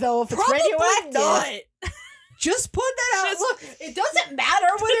good, though, if it's Probably radioactive. not. Just put that out. Just- Look, it doesn't matter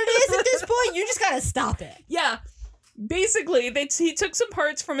what it is at this point. You just gotta stop it. Yeah. Basically, he took some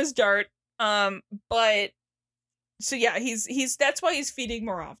parts from his dart. But... So yeah, he's that's why he's feeding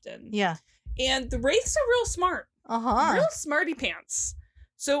more often. Yeah. And the Wraiths are real smart. Uh-huh. Real smarty pants.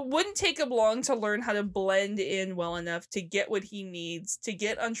 So it wouldn't take him long to learn how to blend in well enough to get what he needs to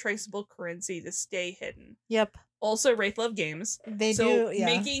get untraceable currency to stay hidden. Yep. Also, Wraith love games. They So do, yeah.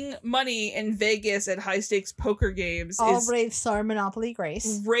 making money in Vegas at high stakes poker games All is Wraiths are Monopoly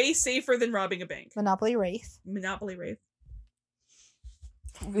Grace. way safer than robbing a bank. Monopoly Wraith. Monopoly Wraith.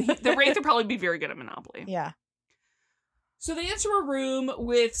 The Wraith would probably be very good at Monopoly. Yeah. So they enter a room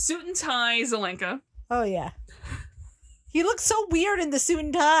with suit and tie Zelenka. Oh, yeah. He looks so weird in the suit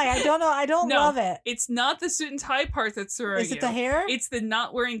and tie. I don't know. I don't No. love it. It's not the suit and tie part that's throwing Is it you. the hair? It's the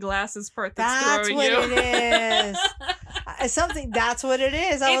not wearing glasses part that's That's throwing what you. it is. That's what it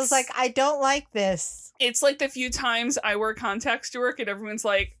is. I was It's- like, I don't like this. It's like the few times I wear contacts to work and everyone's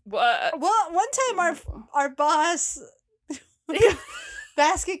like, what? Well, one time our boss,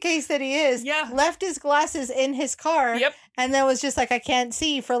 basket case that he is, Yeah. left his glasses in his car. Yep. And then was just like, I can't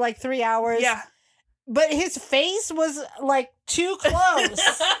see for like 3 hours. Yeah. But his face was like too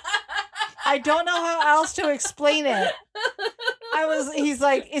close. I don't know how else to explain it. He's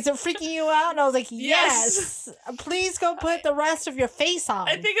like, is it freaking you out? And I was like, yes. Please go put the rest of your face on.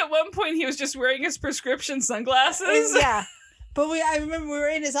 I think at one point he was just wearing his prescription sunglasses. Yeah. But I remember we were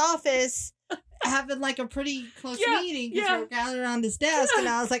in his office having like a pretty close Yeah, meeting because yeah. we were gathered around his desk, and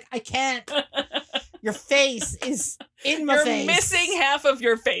I was like, I can't. Your face is in my You're face. missing half of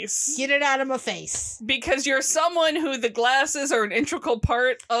your face. Get it out of my face. Because you're someone who the glasses are an integral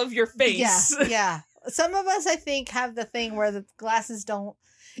part of your face. Yeah, yeah. Some of us, I think, have the thing where the glasses don't.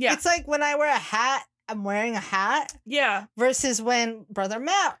 Yeah. It's like when I wear a hat, I'm wearing a hat, Yeah. versus when Brother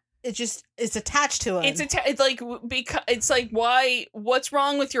Matt, it's attached to him. It's like because it's like what's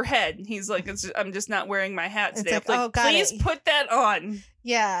wrong with your head? He's like I'm just not wearing my hat It's today. like, I'm like, oh, got please it. put that on.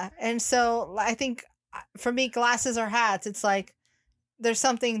 Yeah, and so I think for me, glasses or hats, it's like there's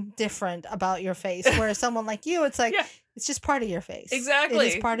something different about your face. Whereas someone like you, it's like Yeah. it's just part of your face. Exactly.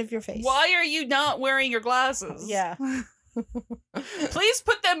 it is part of your face. Why are you not wearing your glasses? Yeah. Please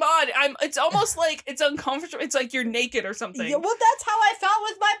put them on. It's almost like it's uncomfortable. It's like you're naked or something. Yeah, well, that's how I felt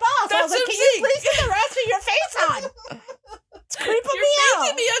with my boss. I was That's like, what can I'm you please get the rest of your face on? It's creeping me You're out.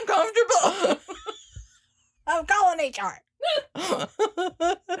 making me uncomfortable. I'm calling HR.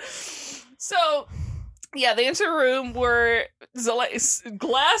 So, yeah, they enter a room where glassesless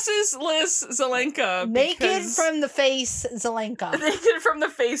Zelenka Naked because- from the face, Zelenka. naked from the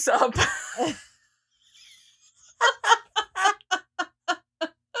face up.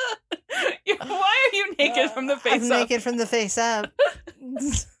 Why are you naked from the face I'm up? naked from the face up.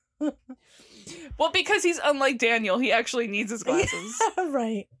 Well, because he's unlike Daniel. He actually needs his glasses.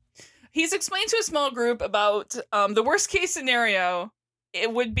 Right. He's explained to a small group about the worst case scenario.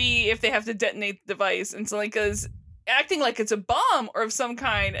 It would be if they have to detonate the device. And Zelenka's acting like it's a bomb or of some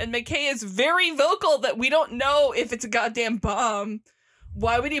kind. And McKay is very vocal that we don't know if it's a goddamn bomb.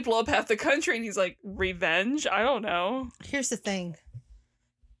 Why would he blow up half the country? And he's like, revenge? I don't know. Here's the thing.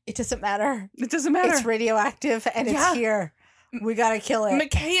 It doesn't matter. It doesn't matter. It's radioactive and Yeah. it's here. We gotta kill it.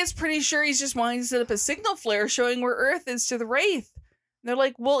 McKay is pretty sure he's just wanting to set up a signal flare showing where Earth is to the Wraith. And they're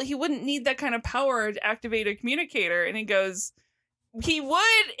like, well, he wouldn't need that kind of power to activate a communicator. And he goes, he would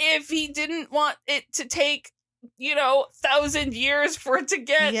if he didn't want it to take, 1,000 years for it to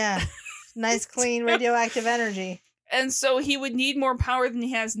get. Yeah. Nice, clean radioactive energy. And so he would need more power than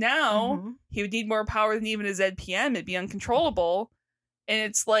he has now. Mhm. He would need more power than even a ZPM. It'd be uncontrollable. And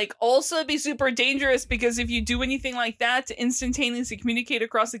it's like also be super dangerous because if you do anything like that to instantaneously communicate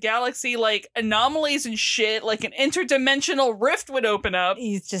across the galaxy, like anomalies and shit, like an interdimensional rift would open up.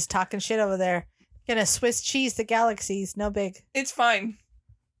 He's just talking shit over there. Gonna Swiss cheese the galaxies. No big. It's fine.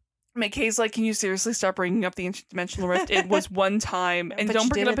 McKay's like, can you seriously stop bringing up the interdimensional rift? It was one time. And But don't you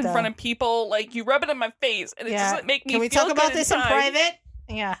bring it did up it, in front though. of people. Like, you rub it in my face and it Yeah. doesn't make me Can we feel talk about good this in inside. private?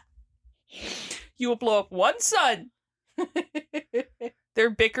 Yeah. You will blow up one sun. They're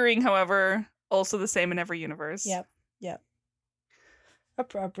bickering, however, also the same in every universe. Yep. Yep.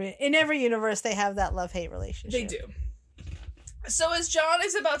 Appropriate. In every universe, they have that love-hate relationship. They do. So as John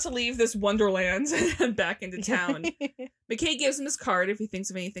is about to leave this wonderland and back into town, McKay gives him his card if he thinks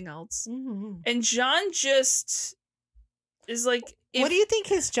of anything else. Mm-hmm. And John just is like, What do you think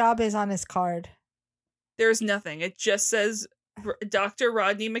his job is on his card? There's nothing. It just says Dr.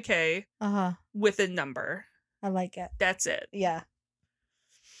 Rodney McKay with a number. I like it. That's it. Yeah.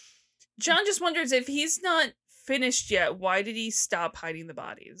 John just wonders if he's not finished yet, why did he stop hiding the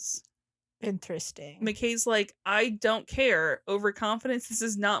bodies? Interesting. McKay's like, I don't care. Overconfidence, this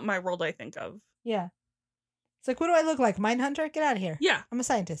is not my world I think of. Yeah. It's like, what do I look like? Mindhunter? Get out of here. Yeah. I'm a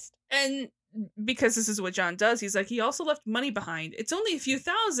scientist. And because this is what John does, he's like, he also left money behind. It's only a few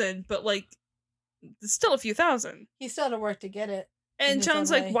thousand, but like, it's still a few thousand. He still had to work to get it. And John's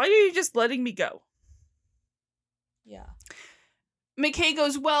like, why are you just letting me go? Yeah. McKay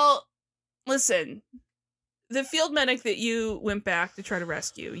goes, well, listen, the field medic that you went back to try to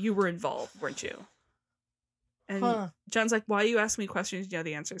rescue, you were involved, weren't you? And John's like, why are you asking me questions you know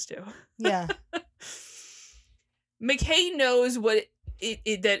the answers to? Yeah. McKay knows what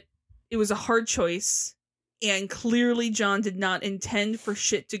that it was a hard choice, and clearly John did not intend for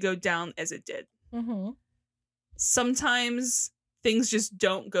shit to go down as it did. Mm-hmm. Sometimes things just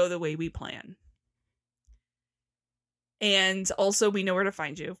don't go the way we plan. And also, we know where to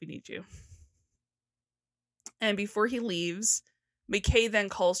find you if we need you. And before he leaves, McKay then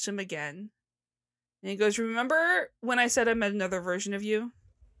calls to him again. And he goes, remember when I said I met another version of you?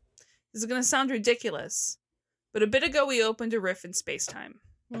 This is going to sound ridiculous, but a bit ago we opened a rift in space-time.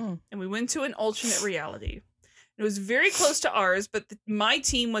 And we went to an alternate reality. It was very close to ours, but my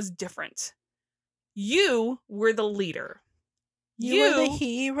team was different. You were the leader. You were the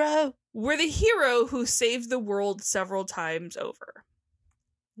hero. Were the hero who saved the world several times over.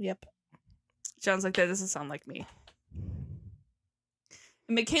 Yep. John's like, that doesn't sound like me.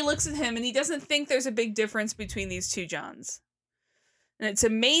 And McKay looks at him and he doesn't think there's a big difference between these two Johns. And it's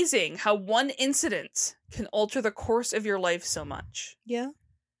amazing how one incident can alter the course of your life so much. Yeah.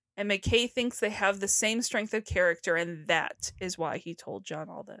 And McKay thinks they have the same strength of character, and that is why he told John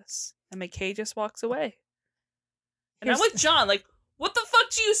all this. And McKay just walks away. And I'm with John, like, what the fuck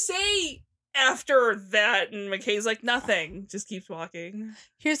do you say after that? And McKay's like, nothing. Just keeps walking.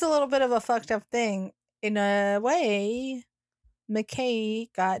 Here's a little bit of a fucked up thing. In a way,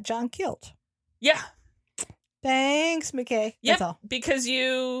 McKay got John killed. Yeah. Thanks, McKay. Yep, That's all. because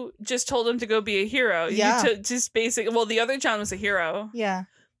you just told him to go be a hero. Yeah. You just basically, well, the other John was a hero. Yeah.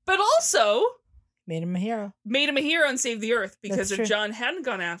 But also Made him a hero. Made him a hero and saved the Earth, because That's if true. John hadn't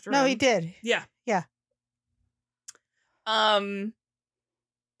gone after him. No, he did. Yeah. Yeah.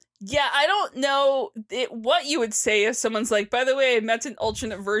 Yeah, I don't know what you would say if someone's like, by the way, I met an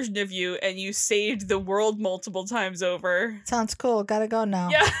alternate version of you and you saved the world multiple times over. Sounds cool. Gotta go now.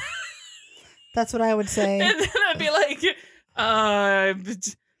 Yeah. That's what I would say. And then I'd be like,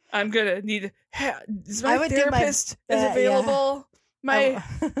 I'm gonna need, is my therapist is available? Yeah.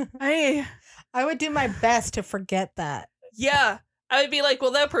 I would do my best to forget that. Yeah. I would be like,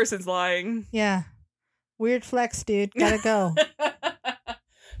 well, that person's lying. Yeah. Weird flex, dude. Gotta go.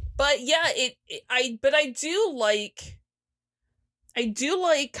 But yeah, I do like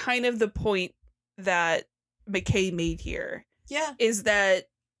kind of the point that McKay made here. Yeah. Is that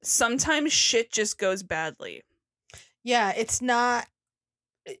sometimes shit just goes badly. Yeah, it's not,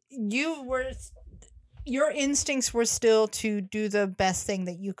 your instincts were still to do the best thing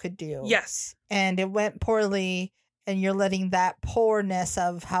that you could do. Yes. And it went poorly, and you're letting that poorness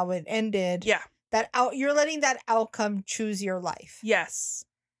of how it ended. Yeah. You're letting that outcome choose your life. Yes.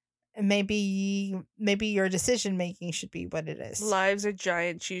 And maybe your decision making should be what it is. Lives are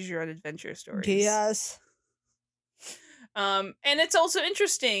giant, choose your own adventure stories. Yes. And it's also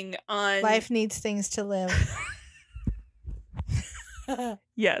interesting on life needs things to live.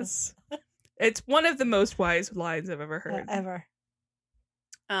 Yes. It's one of the most wise lines I've ever heard. Ever.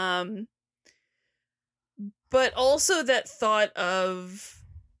 But also that thought of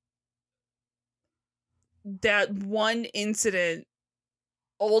that one incident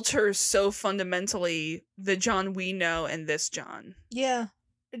alters so fundamentally the John we know and this John. Yeah.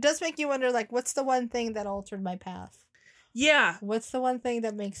 It does make you wonder, like, what's the one thing that altered my path? Yeah. What's the one thing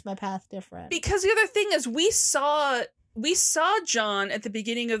that makes my path different? Because the other thing is we saw John at the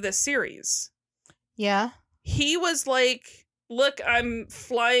beginning of this series. Yeah. He was like, look, I'm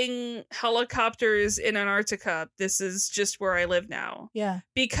flying helicopters in Antarctica. This is just where I live now. Yeah.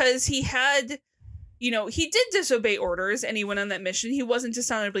 Because he had, he did disobey orders and he went on that mission. He wasn't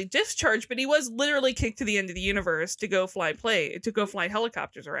dishonorably discharged, but he was literally kicked to the end of the universe to go fly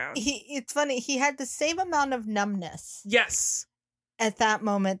helicopters around. It's funny. He had the same amount of numbness. Yes. at that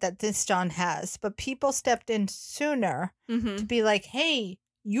moment that this John has, but people stepped in sooner to be like, hey,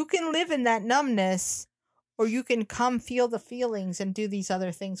 you can live in that numbness, or you can come feel the feelings and do these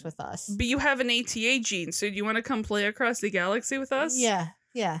other things with us. But you have an ATA gene, so do you want to come play across the galaxy with us? Yeah.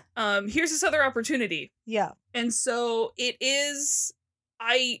 Here's this other opportunity. Yeah. And so it is,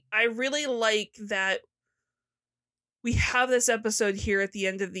 I really like that we have this episode here at the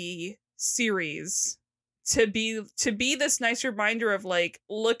end of the series to be this nice reminder of like,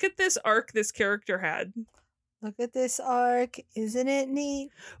 look at this arc this character had. Look at this arc. Isn't it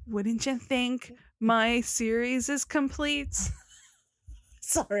neat? Wouldn't you think my series is complete?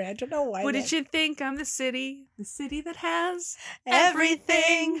 Sorry, I don't know why. Wouldn't you think I'm the city that has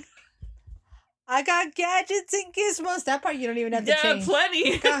everything? I got gadgets and gizmos. That part you don't even have to change. Yeah,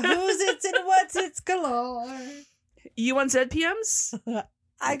 plenty. Got who's it's and what's it's galore. You want ZPMs?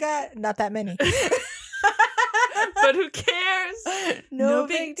 I got not that many. But who cares? No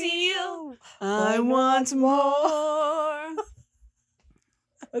big deal. I want more.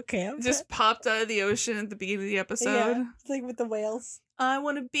 Okay, I'm Just popped out of the ocean at the beginning of the episode. Yeah, it's like with the whales. I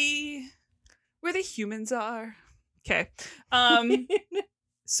want to be where the humans are. Okay.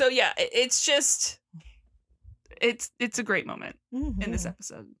 So yeah, it's just it's a great moment in this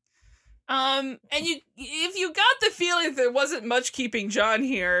episode. And if you got the feeling that there wasn't much keeping John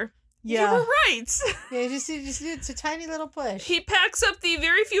here, you were right. Yeah, just it's a tiny little push. He packs up the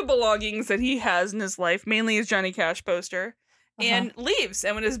very few belongings that he has in his life, mainly his Johnny Cash poster, and leaves.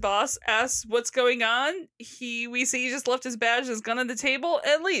 And when his boss asks what's going on, we see he just left his badge and his gun on the table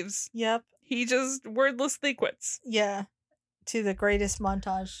and leaves. Yep. He just wordlessly quits. Yeah. To the greatest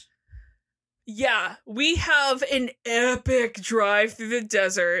montage. Yeah, we have an epic drive through the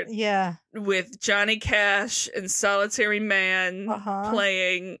desert. Yeah. With Johnny Cash and Solitary Man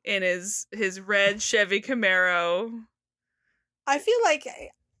playing in his red Chevy Camaro. I feel like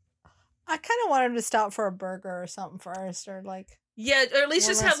I kind of want him to stop for a burger or something first, or like. Yeah, or at least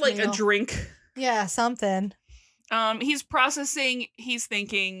just have like a drink. Yeah, something. He's processing. He's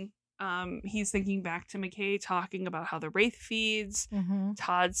thinking back to McKay talking about how the Wraith feeds.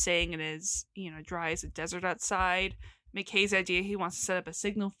 Todd saying it is, dry as a desert outside. McKay's idea, he wants to set up a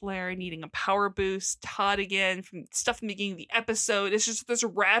signal flare, needing a power boost. Todd again, from stuff from the beginning of the episode. It's just this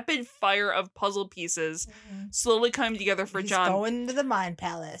rapid fire of puzzle pieces slowly coming together for John. He's going to the Mind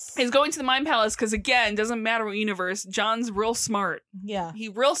Palace. He's going to the Mind Palace because, again, doesn't matter what universe, John's real smart. Yeah. He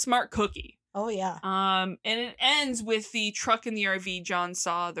real smart cookie. Oh, yeah. And it ends with the truck in the RV John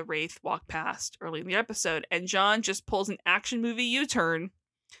saw the Wraith walk past early in the episode. And John just pulls an action movie U-turn.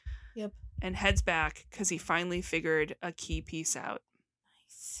 Yep. And heads back because he finally figured a key piece out.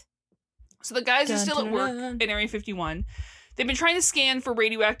 Nice. So the guys are still at work in Area 51. They've been trying to scan for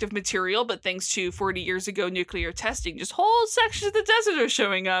radioactive material, but thanks to 40 years ago nuclear testing, just whole sections of the desert are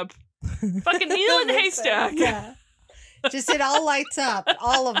showing up. Fucking needle in a haystack. Yeah. Just it all lights up.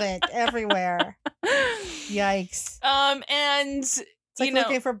 All of it. Everywhere. Yikes. And it's like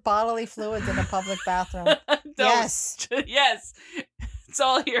looking for bodily fluids in a public bathroom. Yes. Yes. It's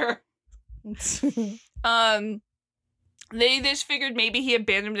all here. They just figured maybe he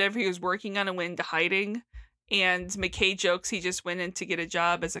abandoned whatever he was working on and went into hiding. And McKay jokes he just went in to get a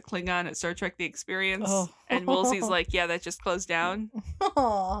job as a Klingon at Star Trek The Experience. And Woolsey's like, yeah, that just closed down.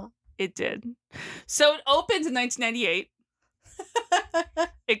 It did. So it opened in 1998.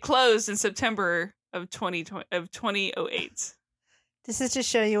 It closed in September of 2008. This is to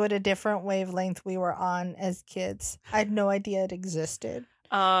show you what a different wavelength we were on as kids. I had no idea it existed.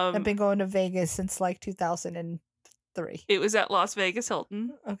 I've been going to Vegas since like 2003. It was at Las Vegas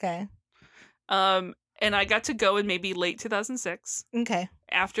Hilton. Okay. And I got to go in maybe late 2006. Okay.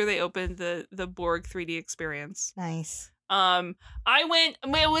 After they opened the Borg 3D experience. Nice. I went.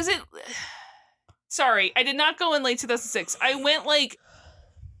 Was it? Sorry, I did not go in late 2006. I went like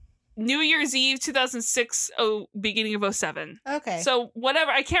New Year's Eve 2006. Beginning of 07. Okay. So whatever.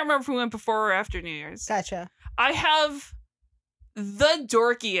 I can't remember if we went before or after New Year's. Gotcha. I have the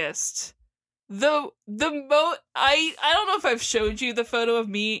dorkiest. I don't know if I've showed you the photo of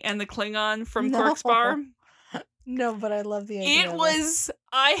me and the Klingon from Quark's Bar. No, but I love the idea.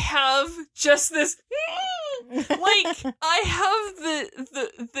 I have just this, like, I have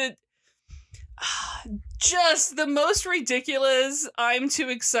the just the most ridiculous, I'm too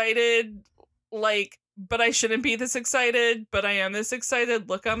excited, like, but I shouldn't be this excited, but I am this excited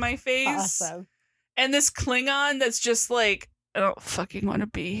look on my face. Awesome. And this Klingon that's just like, I don't fucking want to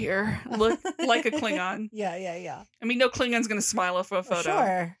be here. Look like a Klingon. Yeah. I mean, no Klingon's going to smile off a photo.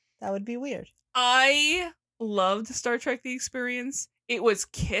 Sure. That would be weird. I loved Star Trek The Experience. It was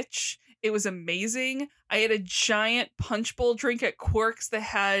kitsch. It was amazing. I had a giant punch bowl drink at Quark's that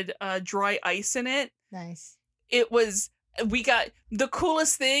had dry ice in it. Nice. It was. We got the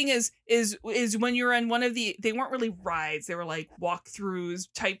coolest thing is when you're on one of they weren't really rides. They were like walkthroughs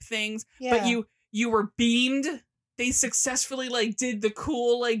type things. Yeah. But you were beamed. They successfully like did the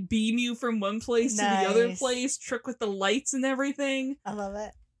cool like beam you from one place to the other place, trick with the lights and everything. I love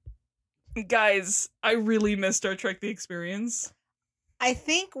it. Guys, I really miss Star Trek The Experience. I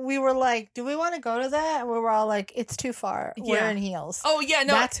think we were like, do we want to go to that? And we were all like, it's too far. We're Yeah. in heels. Oh yeah,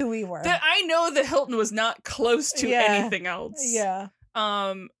 no. That's who we were. I know the Hilton was not close to Yeah. anything else. Yeah.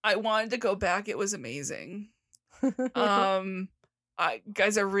 I wanted to go back. It was amazing.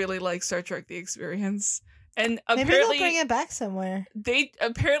 Guys, I really like Star Trek The Experience. And Maybe apparently they'll bring it back somewhere. they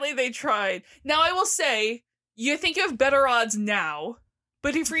tried. Now I will say, you think you have better odds now,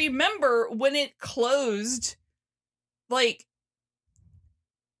 but if you remember when it closed,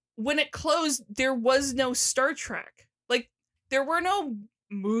 there was no Star Trek. Like there were no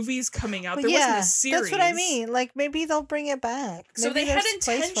movies coming out. But There yeah, wasn't a series. that's what I mean. Like maybe they'll bring it back. So Maybe they had there's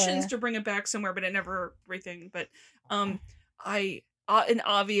place for intentions it. to bring it back somewhere, but it never everything. But and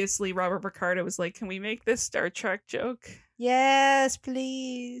obviously Robert Picardo was like, "Can we make this Star Trek joke?" Yes,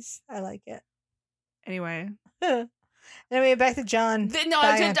 please. I like it. Anyway, Anyway, back to John.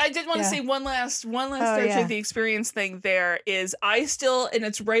 I did want to Yeah. say one last Star yeah. Trek The Experience thing. There is and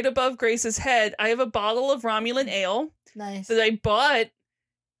it's right above Grace's head. I have a bottle of Romulan ale Nice. that I bought.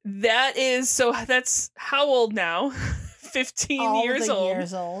 That's how old now? 15 All years the old.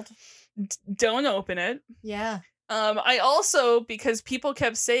 years old. Don't open it. Yeah. I also, because people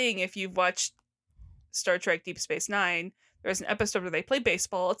kept saying, if you've watched Star Trek Deep Space Nine, there's an episode where they play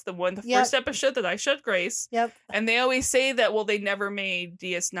baseball. It's the first episode that I showed Grace. Yep. And they always say that, well, they never made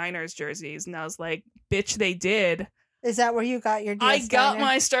DS9ers jerseys. And I was like, bitch, they did. Is that where you got your DS9? I got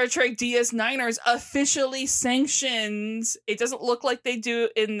my Star Trek DS9ers officially sanctioned. It doesn't look like they do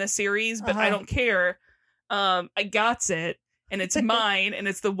in the series, but I don't care. I got it, and it's mine, and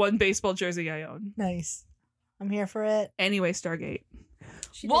it's the one baseball jersey I own. Nice. I'm here for it. Anyway, Stargate.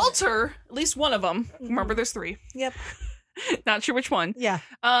 She did Walter, at least one of them. Remember, there's 3. Yep. Not sure which one. Yeah.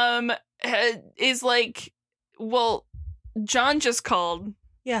 Is like, well, John just called.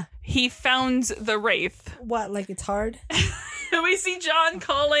 Yeah. He found the Wraith. What? Like it's hard? We see John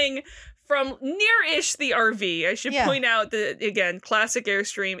calling from near-ish the RV. I should point out that, again, classic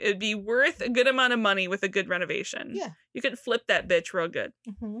Airstream. It'd be worth a good amount of money with a good renovation. Yeah. You could flip that bitch real good.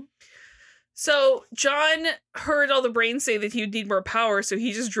 Mm-hmm. So John heard all the brains say that he would need more power, so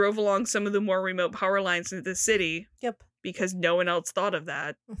he just drove along some of the more remote power lines into the city. Yep. Because no one else thought of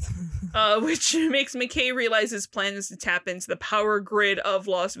that. Which makes McKay realize his plan is to tap into the power grid of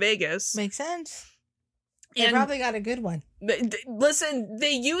Las Vegas. Makes sense. They And probably got a good one. listen,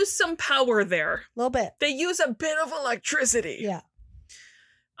 they use some power there. A little bit. They use a bit of electricity. Yeah.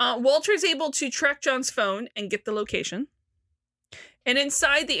 Walter's able to track John's phone and get the location. And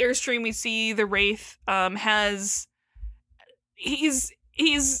inside the Airstream, we see the Wraith he's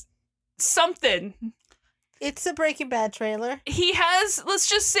something. It's a Breaking Bad trailer. He has, let's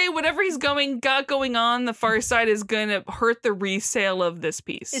just say, whatever he's got going on, the far side is going to hurt the resale of this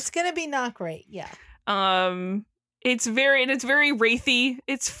piece. It's going to be not great. Yeah. It's very wraithy.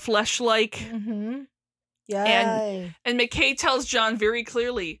 It's flesh-like. Mm-hmm. Yeah. And McKay tells John very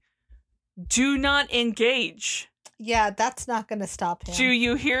clearly, do not engage. Yeah, that's not going to stop him. Do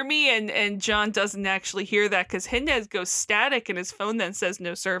you hear me? And John doesn't actually hear that because Hindez goes static and his phone then says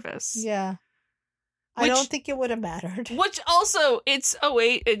no service. Yeah. I don't think it would have mattered. Which also, it's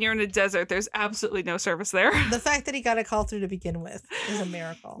 08 and you're in a desert. There's absolutely no service there. The fact that he got a call through to begin with is a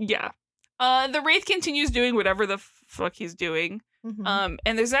miracle. Yeah. The Wraith continues doing whatever the fuck he's doing. Mm-hmm.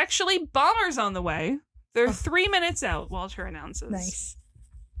 And there's actually bombers on the way. They're 3 minutes out, Walter announces. Nice.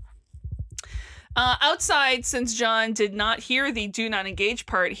 Outside, since John did not hear the do not engage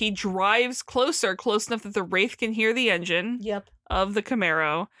part, he drives close enough that the Wraith can hear the engine of the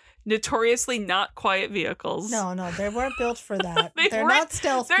Camaro. Notoriously not quiet vehicles. No, they weren't built for that. They're not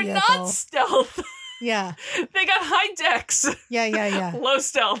stealth They're vehicles. not stealth. Yeah. They got high decks. Yeah. Low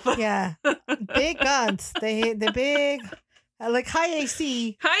stealth. Yeah. Big guns. The big, like high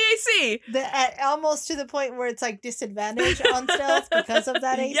AC. High AC. Almost to the point where it's like disadvantage on stealth because of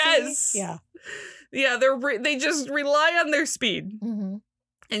that AC. Yes. Yeah. Yeah, they just rely on their speed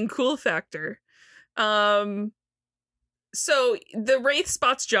and cool factor. So the Wraith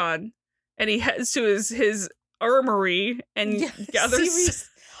spots John and he heads to his armory and gathers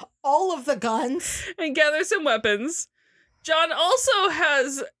all of the guns and gathers some weapons. John also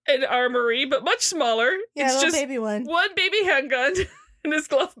has an armory, but much smaller. Yeah, it's just baby one baby handgun in his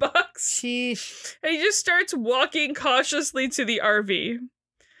glove box. Sheesh. And he just starts walking cautiously to the RV,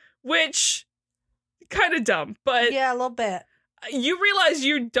 which kind of dumb, but Yeah, a little bit. you realize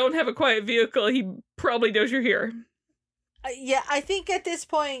you don't have a quiet vehicle. He probably knows you're here. Yeah, I think at this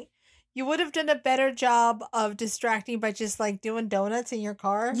point, you would have done a better job of distracting by just like doing donuts in your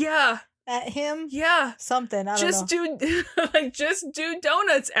car Yeah, at him. yeah. Something. I don't know. Just do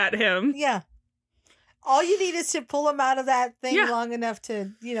donuts at him. Yeah. All you need is to pull him out of that thing Yeah. long enough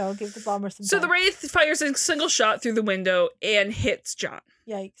to, give the bomber some So the time. Wraith fires a single shot through the window and hits John.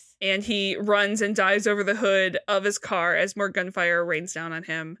 Yikes. And he runs and dives over the hood of his car as more gunfire rains down on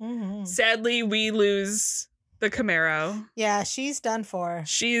him. Mm-hmm. Sadly, we lose the Camaro. Yeah, she's done for.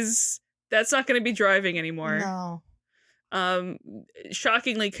 That's not going to be driving anymore. No.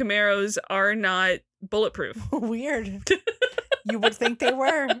 Shockingly, Camaros are not bulletproof. Weird. You would think they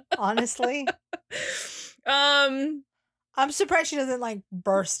were, honestly. I'm surprised she doesn't like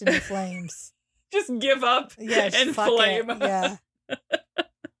burst into flames. Just give up Yes, and fuck flame. it. Yeah.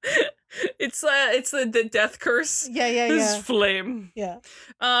 It's the death curse. Yeah. This flame. Yeah.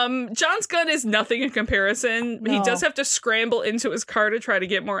 John's gun is nothing in comparison. He No. does have to scramble into his car to try to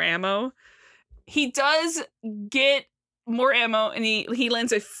get more ammo. He does get more ammo, and he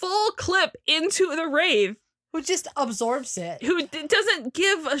lands a full clip into the Wraith, Who just absorbs it. who doesn't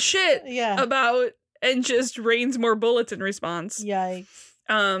give a shit Yeah. about and just rains more bullets in response. Yikes.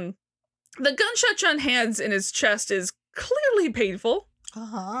 The gunshot John has in his chest is clearly painful,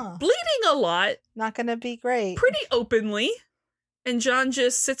 Uh-huh. bleeding a lot, Not gonna be great. pretty openly, and John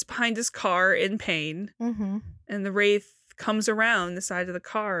just sits behind his car in pain. Mm-hmm. And the Wraith comes around the side of the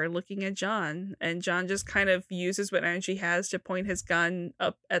car looking at John, and John just kind of uses what energy he has to point his gun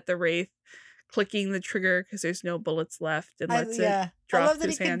up at the Wraith, clicking the trigger because there's no bullets left, and lets it drop I love to that he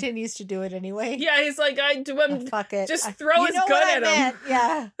his hand. continues to do it anyway. Yeah, he's like, I'm Fuck it. just throw his know gun what I at him. meant.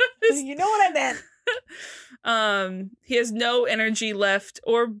 Yeah. You know what I meant. He has no energy left,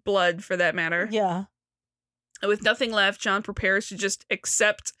 or blood for that matter. Yeah. With nothing left, John prepares to just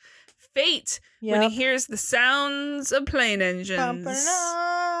accept fate when Yeah. he hears the sounds of plane engines.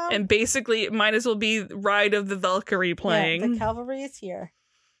 And basically, it might as well be Ride of the Valkyrie playing. Yeah, the cavalry is here.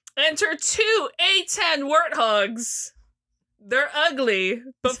 Enter two A10 warthogs. They're ugly,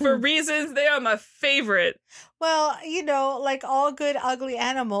 but for reasons they are my favorite. Well, like all good ugly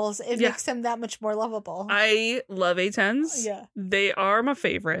animals, it Yeah. makes them that much more lovable. I love A10s. Yeah. They are my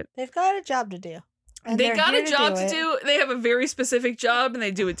favorite. They've got a job to do. And They they're got here a job to it. do. They have a very specific job, and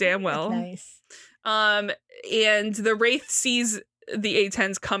they do it damn well. Nice. And the Wraith sees the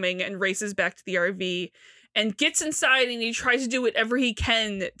A10s coming and races back to the RV and gets inside, and he tries to do whatever he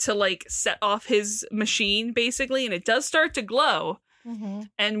can to like set off his machine, basically, and it does start to glow. Mm-hmm.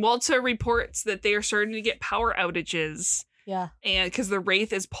 And Walter reports that they are starting to get power outages, Yeah. and because the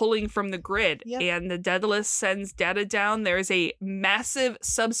Wraith is pulling from the grid, Yep. and the Daedalus sends data down. There is a massive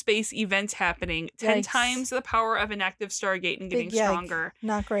subspace event happening, 10 Yikes. times the power of an active Stargate and getting Big yike. stronger.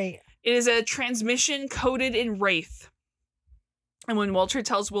 Not great. It is a transmission coded in Wraith. And when Walter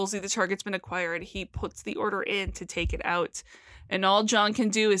tells Woolsey the target's been acquired, he puts the order in to take it out. And all John can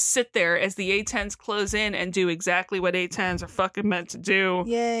do is sit there as the A10s close in and do exactly what A10s are fucking meant to do.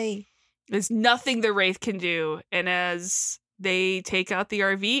 Yay. There's nothing the Wraith can do. And as they take out the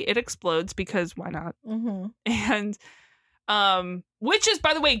RV, it explodes because why not? Mm-hmm. And which is,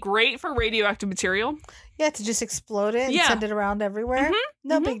 by the way, great for radioactive material. Yeah, to just explode it and Yeah. send it around everywhere. Mhm,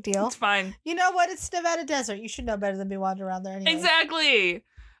 No mhm. big deal. It's fine. You know what? It's Nevada desert. You should know better than be wandering around there anyway. Exactly.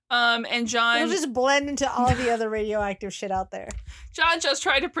 And John It'll just blend into all the other radioactive shit out there. just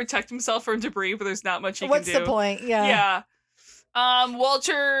tried to protect himself from debris, but there's not much he What's can do. the point? Yeah. Yeah.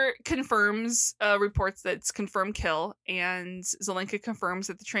 Walter confirms, reports that it's confirmed kill, and Zelenka confirms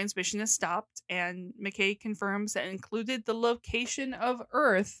that the transmission has stopped, and McKay confirms that it included the location of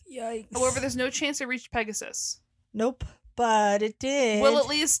Earth. Yikes. However, there's no chance it reached Pegasus. Nope. But it did. Well, at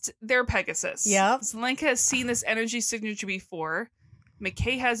least they're Pegasus. Yep. Zelenka has seen this energy signature before.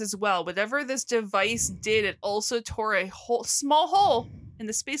 McKay has as well. Whatever this device did, it also tore a small hole in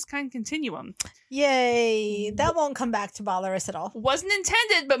the space-time continuum. Yay. That won't come back to bother us at all. Wasn't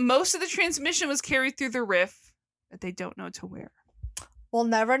intended, but most of the transmission was carried through the rift that they don't know to where. We'll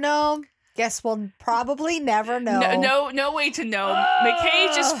never know. Guess we'll probably never know. No way to know.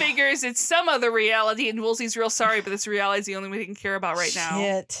 McKay just figures it's some other reality, and Woolsey's real sorry, but this reality is the only one he can care about right now.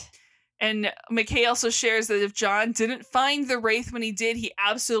 Shit. And McKay also shares that if John didn't find the Wraith when he did, he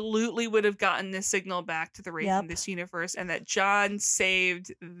absolutely would have gotten this signal back to the Wraith in this universe, and that John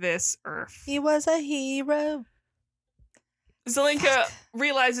saved this Earth. He was a hero. Zelenka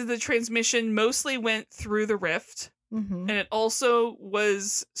realizes the transmission mostly went through the rift, Mm-hmm. and it also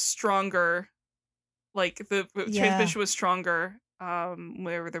was stronger. Like the transmission was stronger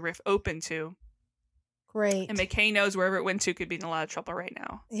wherever the rift opened to. Great. And McKay knows wherever it went to could be in a lot of trouble right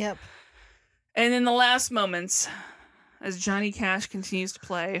now. Yep. And in the last moments, as Johnny Cash continues to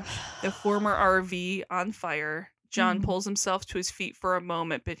play, the former RV on fire, John pulls himself to his feet for a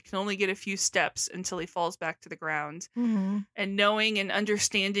moment, but can only get a few steps until he falls back to the ground. Mm-hmm. And knowing and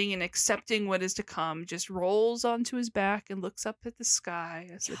understanding and accepting what is to come, just rolls onto his back and looks up at the sky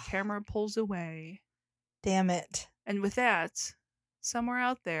as the camera pulls away. Damn it. And with that, somewhere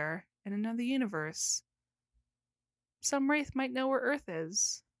out there in another universe, some Wraith might know where Earth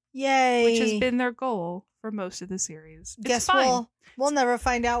is. Yay. Which has been their goal for most of the series. Guess we'll never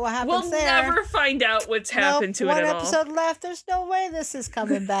find out what happens there. We'll never find out what's happened to it at all. One episode left. There's no way this is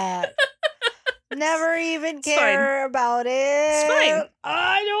coming back. Never even care about it. It's fine.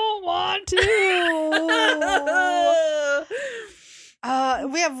 I don't want to.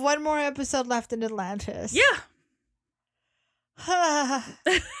 We have one more episode left in Atlantis. Yeah.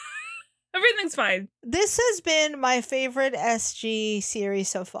 Everything's fine. This has been my favorite SG series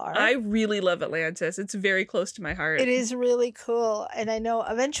so far. I really love Atlantis. It's very close to my heart. It is really cool. And I know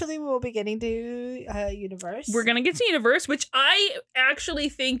eventually we will be getting to Universe. We're going to get to Universe, which I actually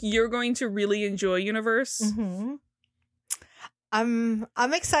think you're going to really enjoy Universe. Mm-hmm.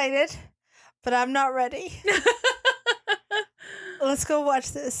 I'm excited, but I'm not ready. Let's go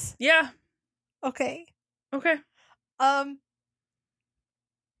watch this. Yeah. Okay.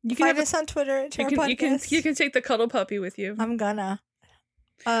 You can find us on Twitter. You can take the cuddle puppy with you. I'm gonna.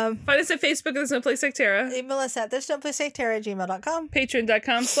 Find us at Facebook. There's No Place Like Terra. Email us at there's no place like Terra@gmail.com.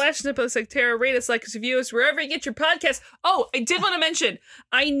 Patreon.com/NoPlaceLikeTerra. Rate us, like us, review us wherever you get your podcasts. Oh, I did want to mention.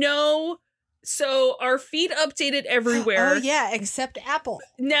 I know. So our feed updated everywhere. Oh yeah, except Apple.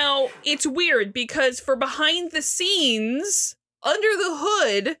 Now it's weird because for behind the scenes, under the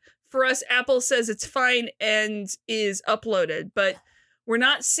hood, for us, Apple says it's fine and is uploaded, but we're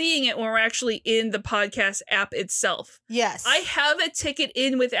not seeing it when we're actually in the podcast app itself. Yes. I have a ticket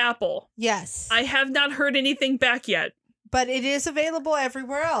in with Apple. Yes. I have not heard anything back yet. But it is available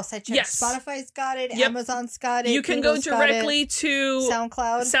everywhere else. I checked. Yes. Spotify's got it. Yep. Amazon's got it. You can Google's go directly to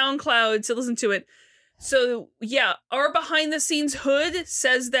SoundCloud to listen to it. So, yeah, our behind the scenes hood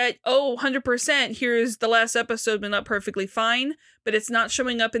says that, 100%, here's the last episode, but not perfectly fine. But it's not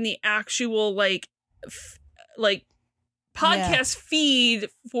showing up in the actual, podcast feed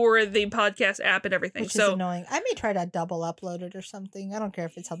for the podcast app and everything. Which is annoying. I may try to double upload it or something. I don't care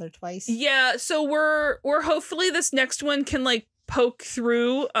if it's held there twice. Yeah, so we're hopefully this next one can poke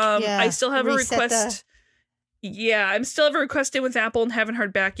through. I still have a request. Yeah, I'm still have a request in with Apple and haven't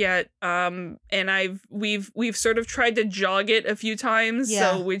heard back yet. And we've sort of tried to jog it a few times.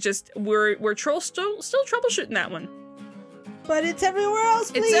 Yeah. So we're still troubleshooting that one. But it's everywhere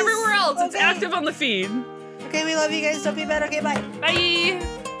else, please. It's everywhere else. Okay. It's active on the feed. Okay, we love you guys. Don't be bad. Okay, bye. Bye.